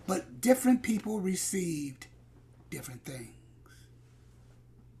 yes. But different people received different things.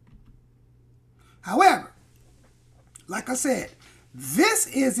 However, like I said, this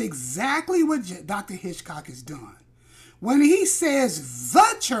is exactly what Dr. Hitchcock has done. When he says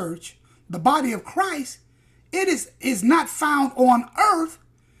the church, the body of Christ, it is not found on earth,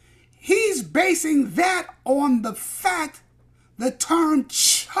 he's basing that on the fact the term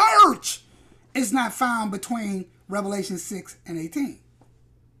church is not found between Revelation 6 and 18.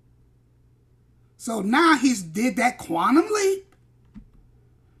 So now he's did that quantum leap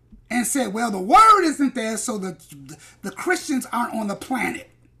and said, well, the word isn't there, so the Christians aren't on the planet.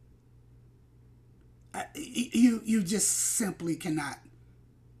 You just simply cannot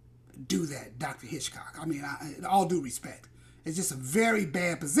do that, Dr. Hitchcock. I mean, all due respect. It's just a very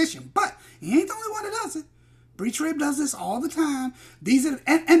bad position. But he ain't the only one that does it. Pretrib does this all the time.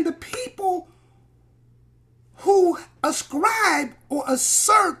 And the people who ascribe or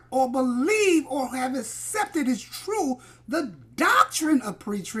assert or believe or have accepted as true the doctrine of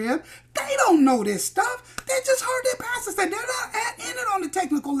pre-trib, they don't know this stuff. They just heard their pastor say. They're not in it on the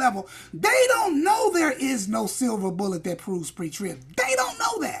technical level. They don't know there is no silver bullet that proves pre-trib. They don't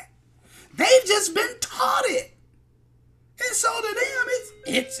know that. They've just been taught it. And so to them,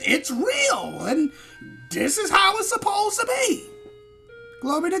 it's real. And this is how it's supposed to be.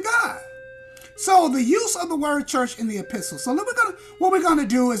 Glory to God. So the use of the word church in the epistle. So what we're gonna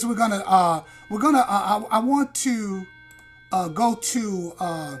do is I want to go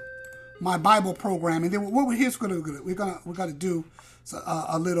to my Bible program, and then what we're gonna do. We're gonna do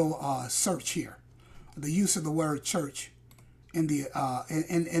a little search here. The use of the word church in the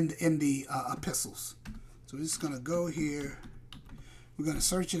in the epistles. So we're just gonna go here. We're gonna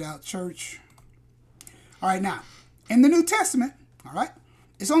search it out, church. All right, now in the New Testament, all right,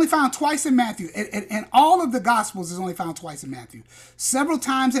 it's only found twice in Matthew. And all of the Gospels is only found twice in Matthew. Several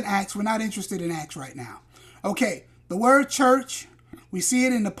times in Acts. We're not interested in Acts right now. Okay, the word church, we see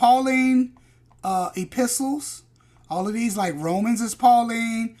it in the Pauline epistles. All of these, like Romans is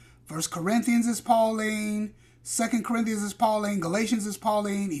Pauline, 1 Corinthians is Pauline, 2 Corinthians is Pauline, Galatians is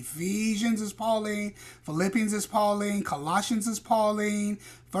Pauline, Ephesians is Pauline, Philippians is Pauline, Colossians is Pauline,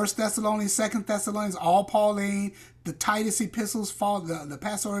 1 Thessalonians, 2 Thessalonians, all Pauline. The Titus epistles, the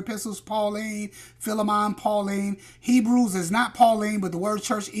pastoral epistles, Pauline. Philemon, Pauline. Hebrews is not Pauline, but the word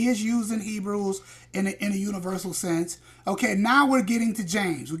church is used in Hebrews in a universal sense. Okay, now we're getting to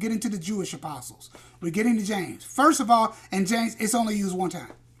James. We're getting to the Jewish apostles. We're getting to James. First of all, in James, it's only used one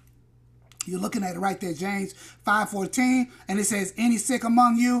time. You're looking at it right there, James 5:14, and it says, any sick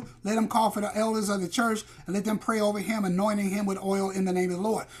among you, let them call for the elders of the church, and let them pray over him, anointing him with oil in the name of the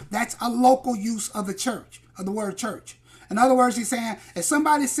Lord. That's a local use of the church, of the word church. In other words, he's saying, if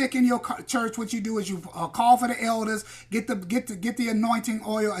somebody's sick in your church, what you do is you call for the elders, get the anointing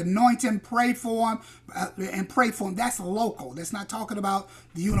oil, anoint him, pray for him, and pray for him. That's local. That's not talking about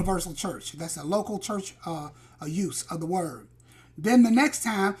the universal church. That's a local church use of the word. Then the next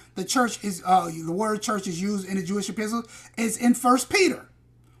time the church is the word church is used in the Jewish epistles is in 1 Peter.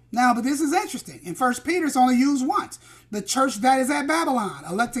 Now, but this is interesting. In 1 Peter, it's only used once. The church that is at Babylon,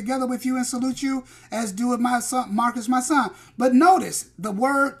 elect together with you and salute you, as do with my son Marcus, my son. But notice the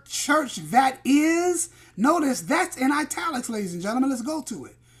word church that is. Notice that's in italics, ladies and gentlemen. Let's go to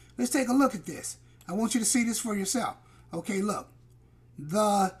it. Let's take a look at this. I want you to see this for yourself. Okay, look.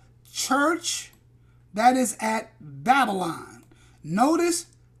 The church that is at Babylon. Notice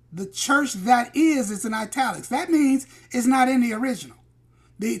the church that is in italics. That means it's not in the original.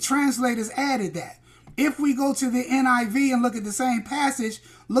 The translators added that. If we go to the NIV and look at the same passage,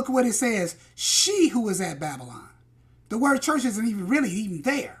 look what it says. She who is at Babylon. The word church isn't even really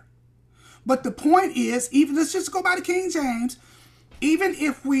there. But the point is, even let's just go by the King James, even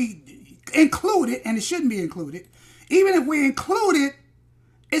if we include it, and it shouldn't be included, even if we include it,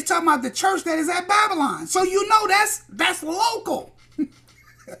 it's talking about the church that is at Babylon. So you know that's local.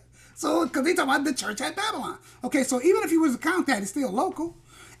 So, because they talk about the church at Babylon. Okay, so even if you was to count that, it's still local.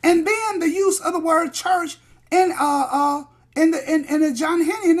 And then the use of the word church in the John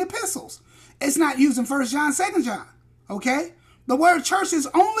Henry epistles. It's not used in 1 John, 2 John. Okay? The word church is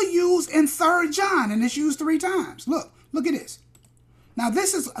only used in 3 John, and it's used 3 times. Look at this. Now,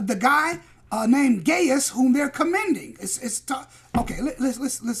 this is the guy named Gaius, whom they're commending. Okay,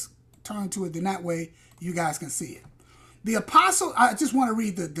 let's turn to it in that way you guys can see it. The apostle, I just want to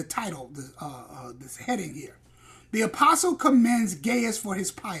read the title, this heading here. The apostle commends Gaius for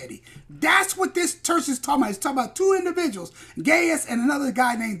his piety. That's what this church is talking about. It's talking about 2 individuals, Gaius and another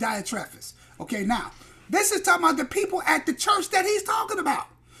guy named Diotrephes. Okay, now, this is talking about the people at the church that he's talking about.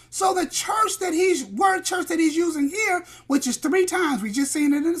 So the church word church that he's using here, which is 3 times, we just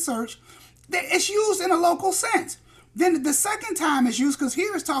seen it in the search, it's used in a local sense. Then the second time it's used, because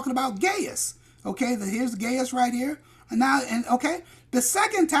here it's talking about Gaius. Okay, here's Gaius right here. Okay, the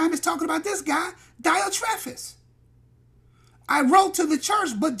second time it's talking about this guy, Diotrephes. I wrote to the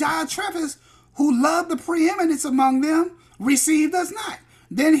church, but Diotrephes, who loved the preeminence among them, received us not.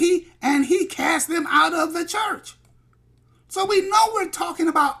 Then he cast them out of the church. So we know we're talking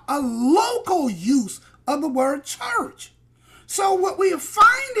about a local use of the word church. So what we are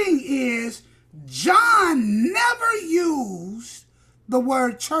finding is John never used the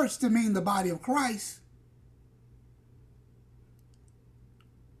word church to mean the body of Christ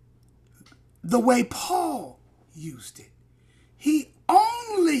the way Paul used it. He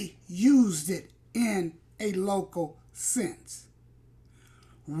only used it in a local sense.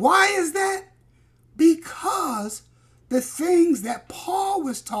 Why is that? Because the things that Paul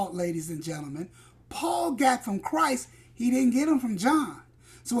was taught, ladies and gentlemen, Paul got from Christ, he didn't get them from John.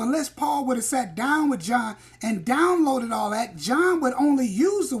 So unless Paul would have sat down with John and downloaded all that, John would only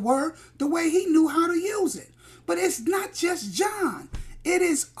use the word the way he knew how to use it. But it's not just John. It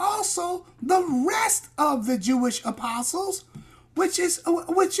is also the rest of the Jewish apostles, which is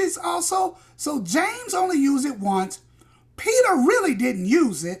also, so James only used it once, Peter really didn't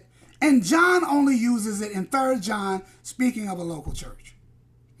use it, and John only uses it in 3 John, speaking of a local church.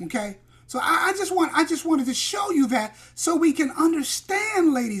 Okay? So I just wanted to show you that so we can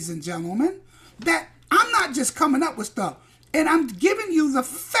understand, ladies and gentlemen, that I'm not just coming up with stuff. And I'm giving you the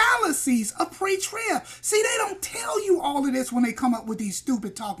fallacies of pre-trib. See, they don't tell you all of this when they come up with these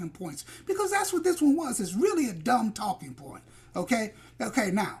stupid talking points, because that's what this one was. It's really a dumb talking point. Okay?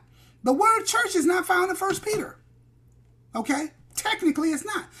 Okay, now, the word church is not found in 1 Peter. Okay? Technically, it's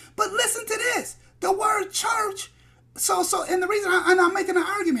not. But listen to this. The word church, and the reason I'm making an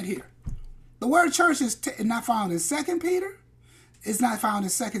argument here. The word church is not found in 2 Peter. It's not found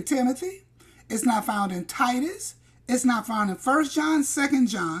in 2 Timothy. It's not found in Titus. It's not found in 1 John, 2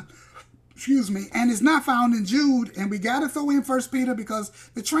 John, excuse me, and it's not found in Jude, and we got to throw in 1 Peter because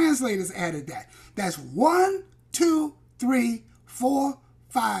the translators added that. That's 1, 2, 3, 4,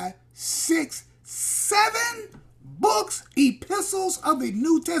 5, 6, 7 books, epistles of the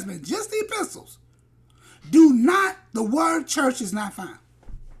New Testament, just the epistles. The word church is not found.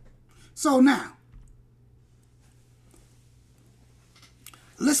 So now,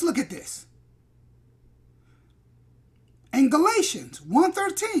 let's look at this. In Galatians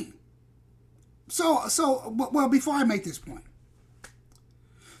 1:13. Well, before I make this point.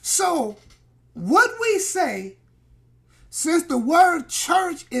 So, would we say, since the word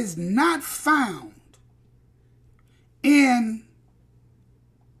church is not found in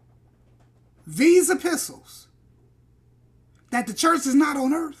these epistles, that the church is not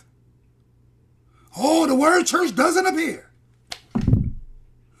on earth? Oh, the word church doesn't appear.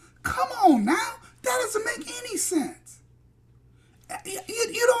 Come on now. That doesn't make any sense.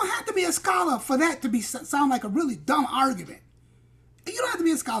 You don't have to be a scholar for that to sound like a really dumb argument. You don't have to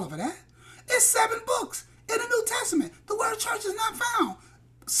be a scholar for that. It's 7 books in the New Testament. The word church is not found.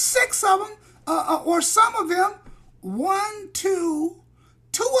 6 of them, or some of them, 1, 2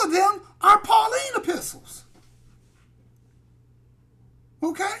 of them are Pauline epistles.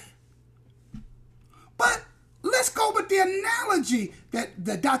 Okay? But let's go with the analogy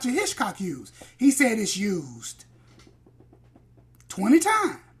that Dr. Hitchcock used. He said it's used 20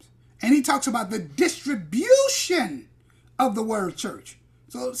 times. And he talks about the distribution of the word church.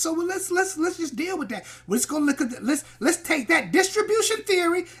 So let's just deal with that. We're just gonna look at let's take that distribution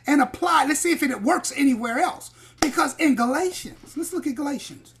theory and apply. Let's see if it works anywhere else. Because in Galatians, let's look at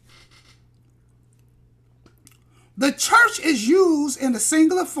Galatians. The church is used in the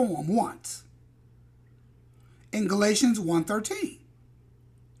singular form once. In Galatians 1:13.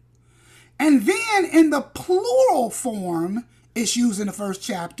 And then in the plural form, it's used in the first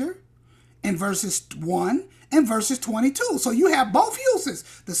chapter, in verses 1 and verses 22. So you have both uses,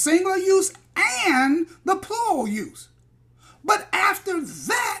 the singular use and the plural use. But after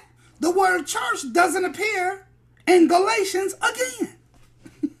that, the word church doesn't appear in Galatians again.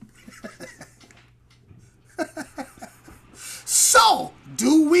 So,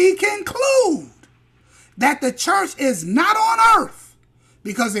 do we conclude that the church is not on earth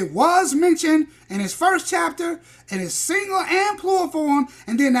because it was mentioned in his first chapter in his singular and plural form,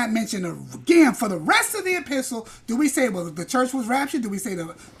 and then not mentioned again for the rest of the epistle? Do we say, well, the church was raptured? Do we say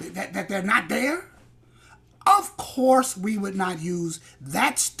that they're not there? Of course, we would not use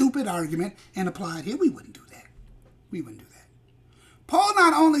that stupid argument and apply it here. We wouldn't do that. We wouldn't do that. Paul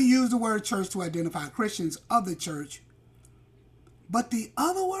not only used the word church to identify Christians of the church, but the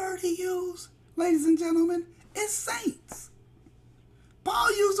other word he used, ladies and gentlemen, is saints.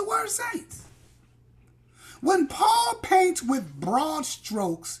 Paul used the word saints. When Paul paints with broad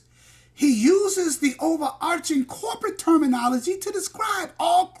strokes, he uses the overarching corporate terminology to describe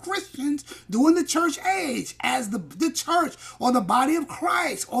all Christians during the church age as the church or the body of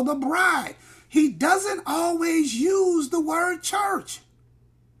Christ or the bride. He doesn't always use the word church.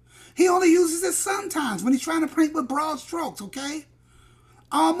 He only uses it sometimes when he's trying to paint with broad strokes, okay?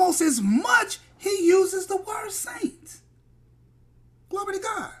 Almost as much he uses the word saints. Glory to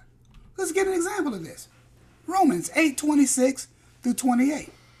God. Let's get an example of this. Romans 8:26 through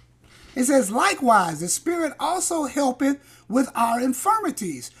 28. It says, likewise, the Spirit also helpeth with our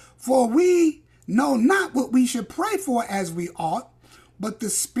infirmities, for we know not what we should pray for as we ought, but the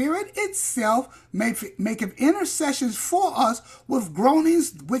Spirit itself maketh intercessions for us with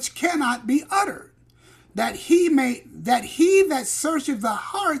groanings which cannot be uttered. That he that searcheth the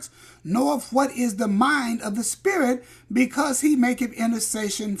hearts knoweth what is the mind of the Spirit, because he maketh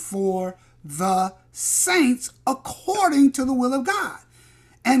intercession for the saints according to the will of God.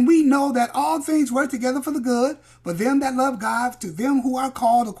 And we know that all things work together for the good, for them that love God, to them who are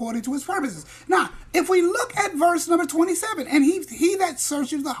called according to his purposes. Now, if we look at verse number 27, and he that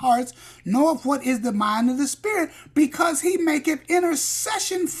searches the hearts knoweth what is the mind of the Spirit, because he maketh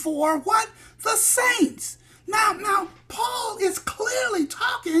intercession for what? The saints. Now, Paul is clearly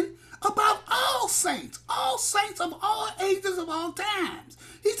talking about all saints of all ages, of all times.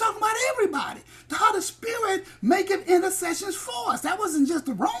 He's talking about everybody. How the Spirit maketh intercessions for us. That wasn't just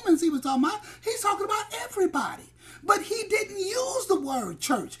the Romans he was talking about. He's talking about everybody. But he didn't use the word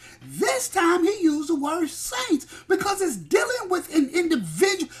church. This time he used the word saints because it's dealing with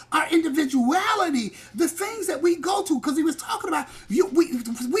our individuality, the things that we go to, because he was talking about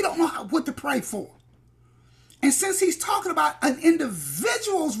we don't know what to pray for. And since he's talking about an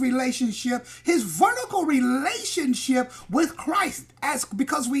individual's relationship, his vertical relationship with Christ,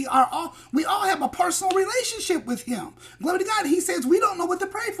 because we all have a personal relationship with him. Glory to God. He says we don't know what to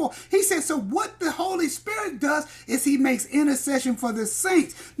pray for. He says, so what the Holy Spirit does is he makes intercession for the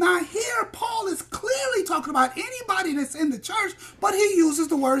saints. Now here, Paul is clearly talking about anybody that's in the church, but he uses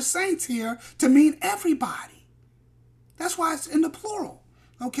the word saints here to mean everybody. That's why it's in the plural.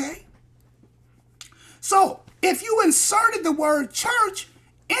 Okay? So, if you inserted the word church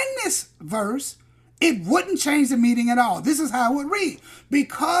in this verse, it wouldn't change the meaning at all. This is how it would read.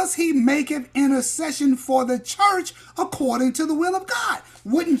 Because he maketh intercession for the church according to the will of God.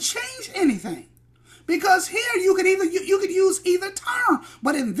 Wouldn't change anything. Because here you could use either term.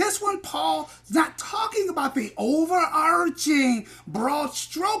 But in this one, Paul is not talking about the overarching broad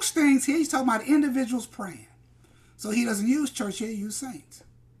strokes things. Here he's talking about individuals praying. So he doesn't use church here, he uses saints.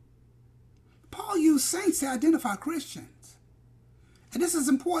 Paul used saints to identify Christians. And this is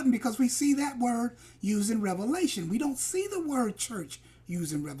important because we see that word used in Revelation. We don't see the word church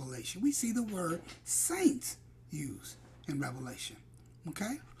used in Revelation. We see the word saints used in Revelation.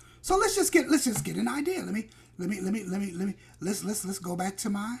 Okay? So let's just get an idea. Let's go back to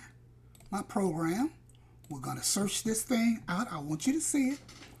my program. We're going to search this thing out. I want you to see it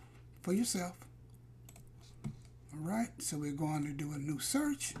for yourself. All right? So we're going to do a new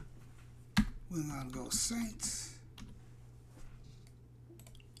search. We're going to go saints.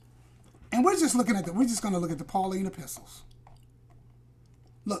 And we're just going to look at the Pauline epistles.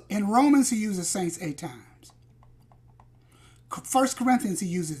 Look, in Romans he uses saints 8 times. 1 Corinthians he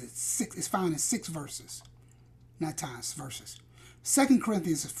uses it 6. It's found in 6 verses. Not times, verses. 2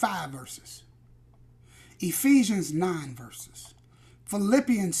 Corinthians is 5 verses. Ephesians 9 verses.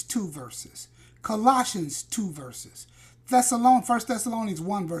 Philippians 2 verses. Colossians 2 verses. 1 Thessalonians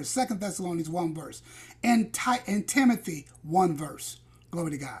 1 verse, 2 Thessalonians 1 verse, and Timothy 1 verse.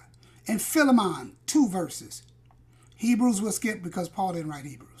 Glory to God. And Philemon 2 verses. Hebrews we'll skip because Paul didn't write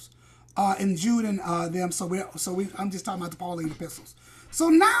Hebrews. And Jude and them. I'm just talking about the Pauline epistles. So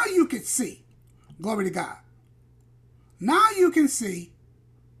now you can see, glory to God. Now you can see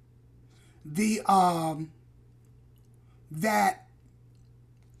the that.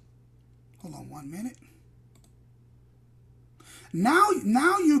 Hold on 1 minute. Now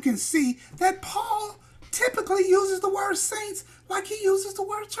you can see that Paul typically uses the word saints like he uses the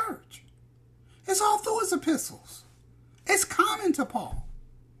word church. It's all through his epistles. It's common to Paul.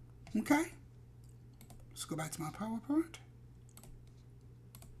 Okay? Let's go back to my PowerPoint.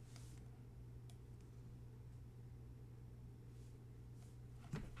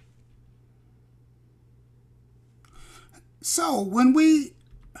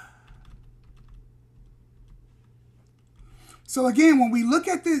 So again, when we look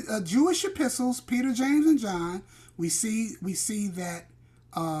at the Jewish epistles, Peter, James, and John, we see that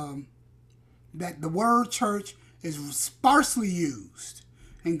that the word church is sparsely used.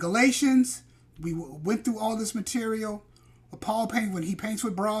 In Galatians, we went through all this material. Paul when he paints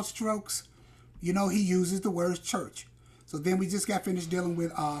with broad strokes, he uses the word church. So then we just got finished dealing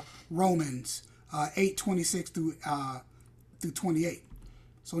with Romans 8:26 through 28.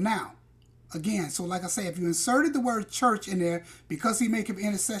 So now, again, so like I say, if you inserted the word church in there, because he maketh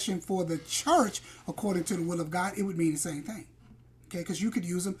intercession for the church according to the will of God, it would mean the same thing. Okay, because you could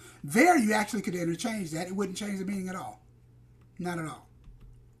use them. There you actually could interchange that. It wouldn't change the meaning at all. Not at all.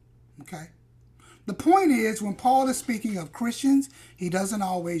 Okay? The point is, when Paul is speaking of Christians, he doesn't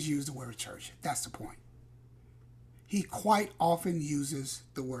always use the word church. That's the point. He quite often uses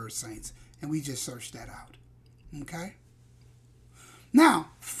the word saints, and we just searched that out. Okay?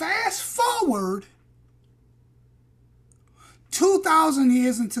 Now, fast forward 2,000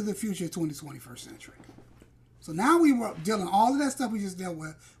 years into the future, 21st century. So now we were dealing, all of that stuff we just dealt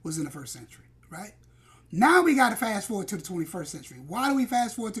with was in the first century, right? Now we got to fast forward to the 21st century. Why do we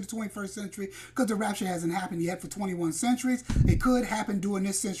fast forward to the 21st century? Because the rapture hasn't happened yet for 21 centuries. It could happen during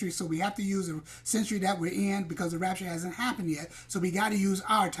this century, so we have to use the century that we're in because the rapture hasn't happened yet. So we got to use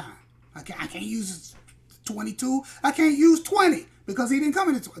our time. I can't use 22. I can't use 20 because he didn't come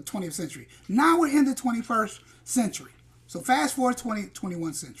in the 20th century. Now we're in the 21st century. So fast forward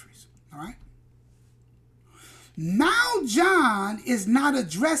 21 centuries, all right? Now John is not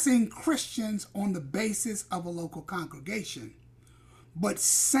addressing Christians on the basis of a local congregation, but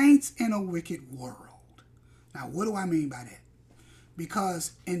saints in a wicked world. Now, what do I mean by that?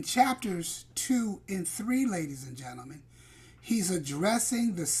 Because in chapters 2 and 3, ladies and gentlemen, he's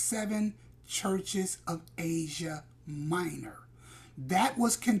addressing the 7 churches of Asia Minor. That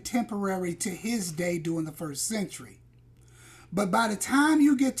was contemporary to his day during the first century. But by the time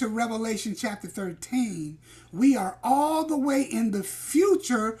you get to Revelation chapter 13, we are all the way in the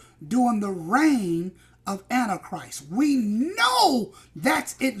future during the reign of Antichrist. We know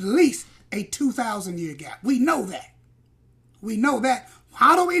that's at least a 2,000-year gap. We know that. We know that.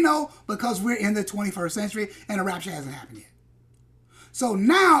 How do we know? Because we're in the 21st century and the rapture hasn't happened yet. So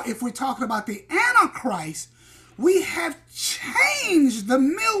now, if we're talking about the Antichrist, we have changed the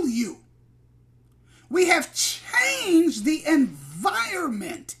milieu. We have changed the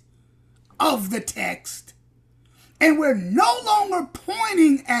environment of the text. And we're no longer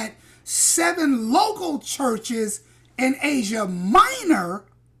pointing at 7 local churches in Asia Minor.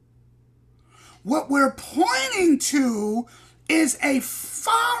 What we're pointing to is a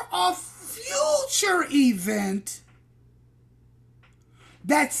far-off future event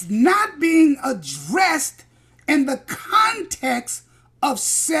that's not being addressed in the context of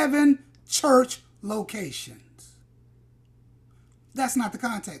 7 church locations. That's not the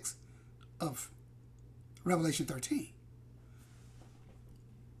context of Revelation 13.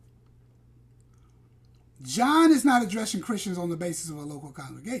 John is not addressing Christians on the basis of a local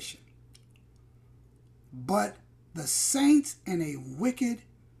congregation, but the saints in a wicked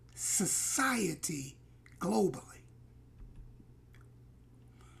society globally.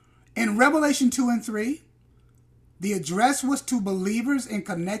 In Revelation 2 and 3, the address was to believers in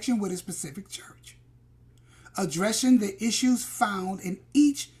connection with a specific church, addressing the issues found in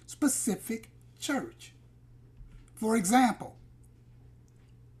each specific church. For example,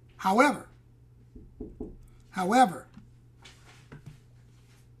 however,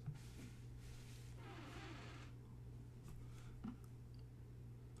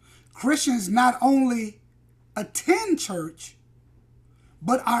 Christians not only attend church,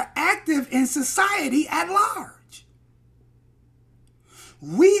 but are active in society at large.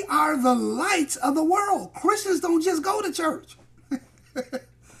 We are the lights of the world. Christians don't just go to church.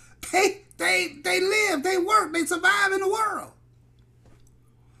 They live, they work, they survive in the world.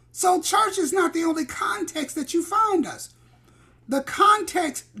 So church is not the only context that you find us. The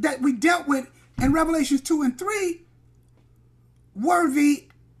context that we dealt with in Revelations 2 and 3 were the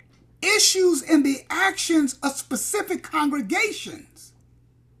issues and the actions of specific congregations.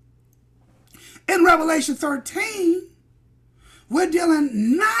 In Revelation 13, we're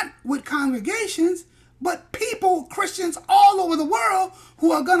dealing not with congregations, but people, Christians all over the world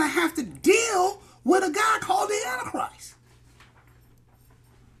who are going to have to deal with a guy called the Antichrist.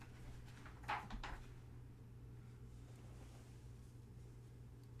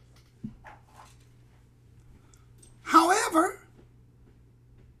 However,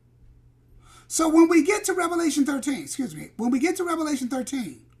 so when we get to Revelation 13,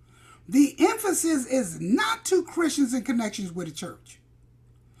 the emphasis is not to Christians in connections with the church,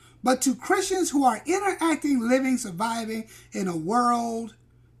 but to Christians who are interacting, living, surviving in a world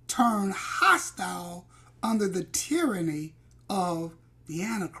turned hostile under the tyranny of the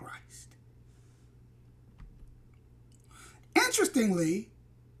Antichrist. Interestingly,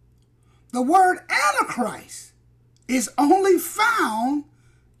 the word Antichrist is only found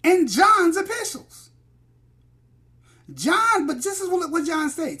in John's epistles. But this is what John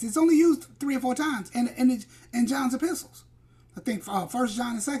states. It's only used 3 or 4 times in John's epistles. I think 1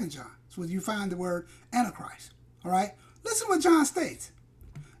 John and 2 John is where you find the word Antichrist. All right? Listen to what John states.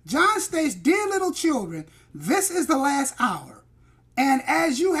 John states, "Dear little children, this is the last hour. And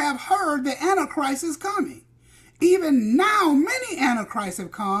as you have heard, the Antichrist is coming. Even now, many Antichrists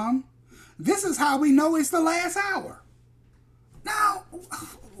have come. This is how we know it's the last hour." Now,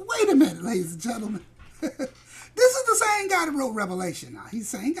 wait a minute, ladies and gentlemen. This is the same guy that wrote Revelation. Now, he's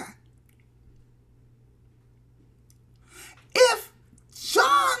the same guy. If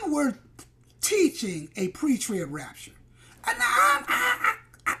John were teaching a pre-trib rapture, and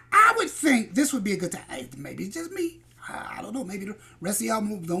I would think this would be a good time. Hey, maybe it's just me. I don't know. Maybe the rest of y'all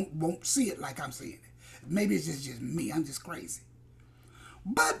won't see it like I'm seeing it. Maybe it's just me. I'm just crazy.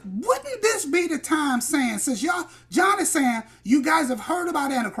 But wouldn't this be the time saying, since John is saying, you guys have heard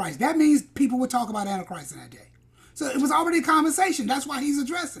about Antichrist, that means people would talk about Antichrist in that day. So it was already a conversation. That's why he's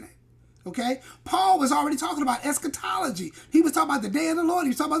addressing it. Okay? Paul was already talking about eschatology. He was talking about the day of the Lord. He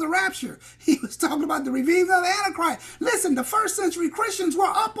was talking about the rapture. He was talking about the revealing of the Antichrist. Listen, the first century Christians were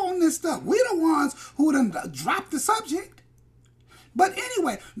up on this stuff. We're the ones who done dropped the subject. But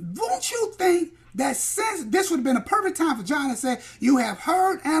anyway, won't you think that since this would have been a perfect time for John to say, you have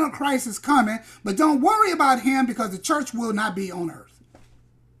heard Antichrist is coming, but don't worry about him because the church will not be on earth.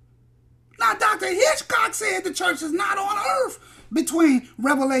 Now, Dr. Hitchcock said the church is not on earth between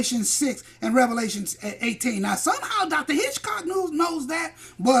Revelation 6 and Revelation 18. Now, somehow Dr. Hitchcock knows that,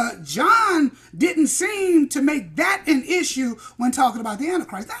 but John didn't seem to make that an issue when talking about the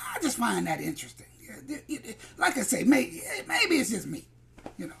Antichrist. I just find that interesting. Like I say, maybe it's just me.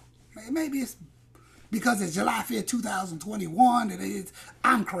 You know, maybe it's because it's July 5th, 2021, and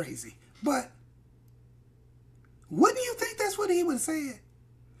I'm crazy. But wouldn't you think that's what he would have said?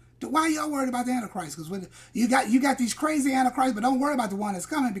 Why are y'all worried about the Antichrist? Because you got these crazy Antichrists, but don't worry about the one that's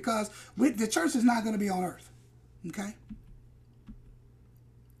coming, because the church is not going to be on earth. Okay?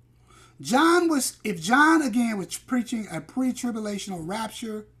 If John again was preaching a pre-tribulational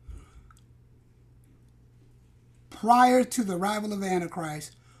rapture prior to the arrival of the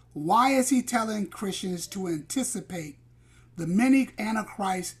Antichrist, why is he telling Christians to anticipate the many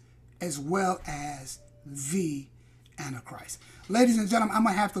Antichrists as well as the Antichrist? Ladies and gentlemen, I'm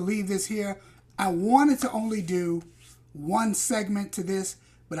going to have to leave this here. I wanted to only do one segment to this,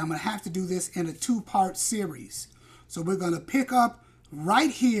 but I'm going to have to do this in a 2-part series. So we're going to pick up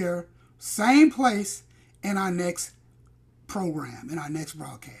right here, same place, in our next program, in our next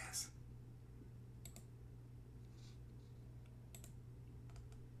broadcast.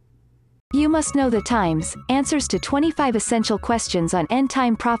 You Must Know the Times, Answers to 25 Essential Questions on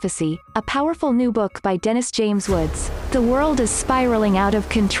End-Time Prophecy, a powerful new book by Dennis James Woods. The world is spiraling out of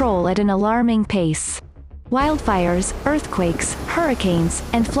control at an alarming pace. Wildfires, earthquakes, hurricanes,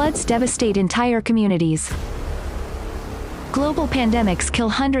 and floods devastate entire communities. Global pandemics kill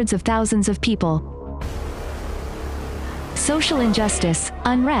hundreds of thousands of people. Social injustice,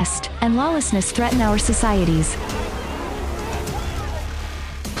 unrest, and lawlessness threaten our societies.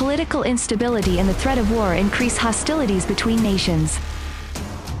 Political instability and the threat of war increase hostilities between nations.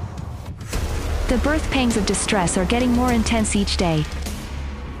 The birth pangs of distress are getting more intense each day.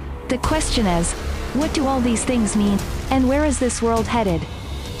 The question is, what do all these things mean, and where is this world headed?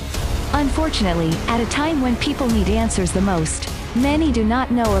 Unfortunately, at a time when people need answers the most, many do not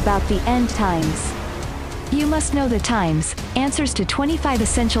know about the end times. You Must Know the Times, Answers to 25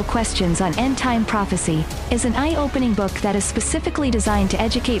 Essential Questions on End-Time Prophecy, is an eye-opening book that is specifically designed to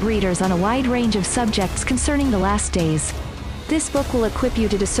educate readers on a wide range of subjects concerning the last days. This book will equip you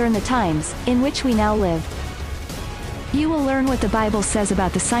to discern the times in which we now live. You will learn what the Bible says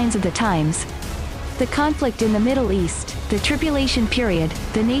about the signs of the times, the conflict in the Middle East, the tribulation period,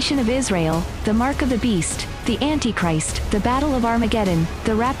 the nation of Israel, the mark of the beast, the Antichrist, the battle of Armageddon,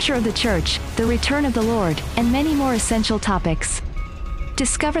 the rapture of the church, the return of the Lord, and many more essential topics.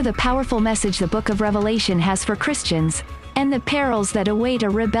 Discover the powerful message the book of Revelation has for Christians, and the perils that await a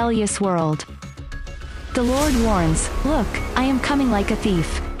rebellious world. The Lord warns, "Look, I am coming like a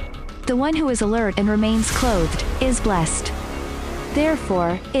thief." The one who is alert and remains clothed is blessed.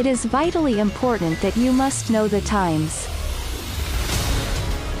 Therefore, it is vitally important that you must know the times.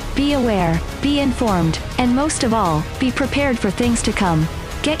 Be aware, be informed, and most of all, be prepared for things to come.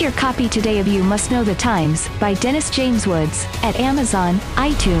 Get your copy today of You Must Know the Times by Dennis James Woods at Amazon,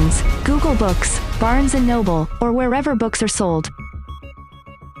 iTunes, Google Books, Barnes & Noble, or wherever books are sold.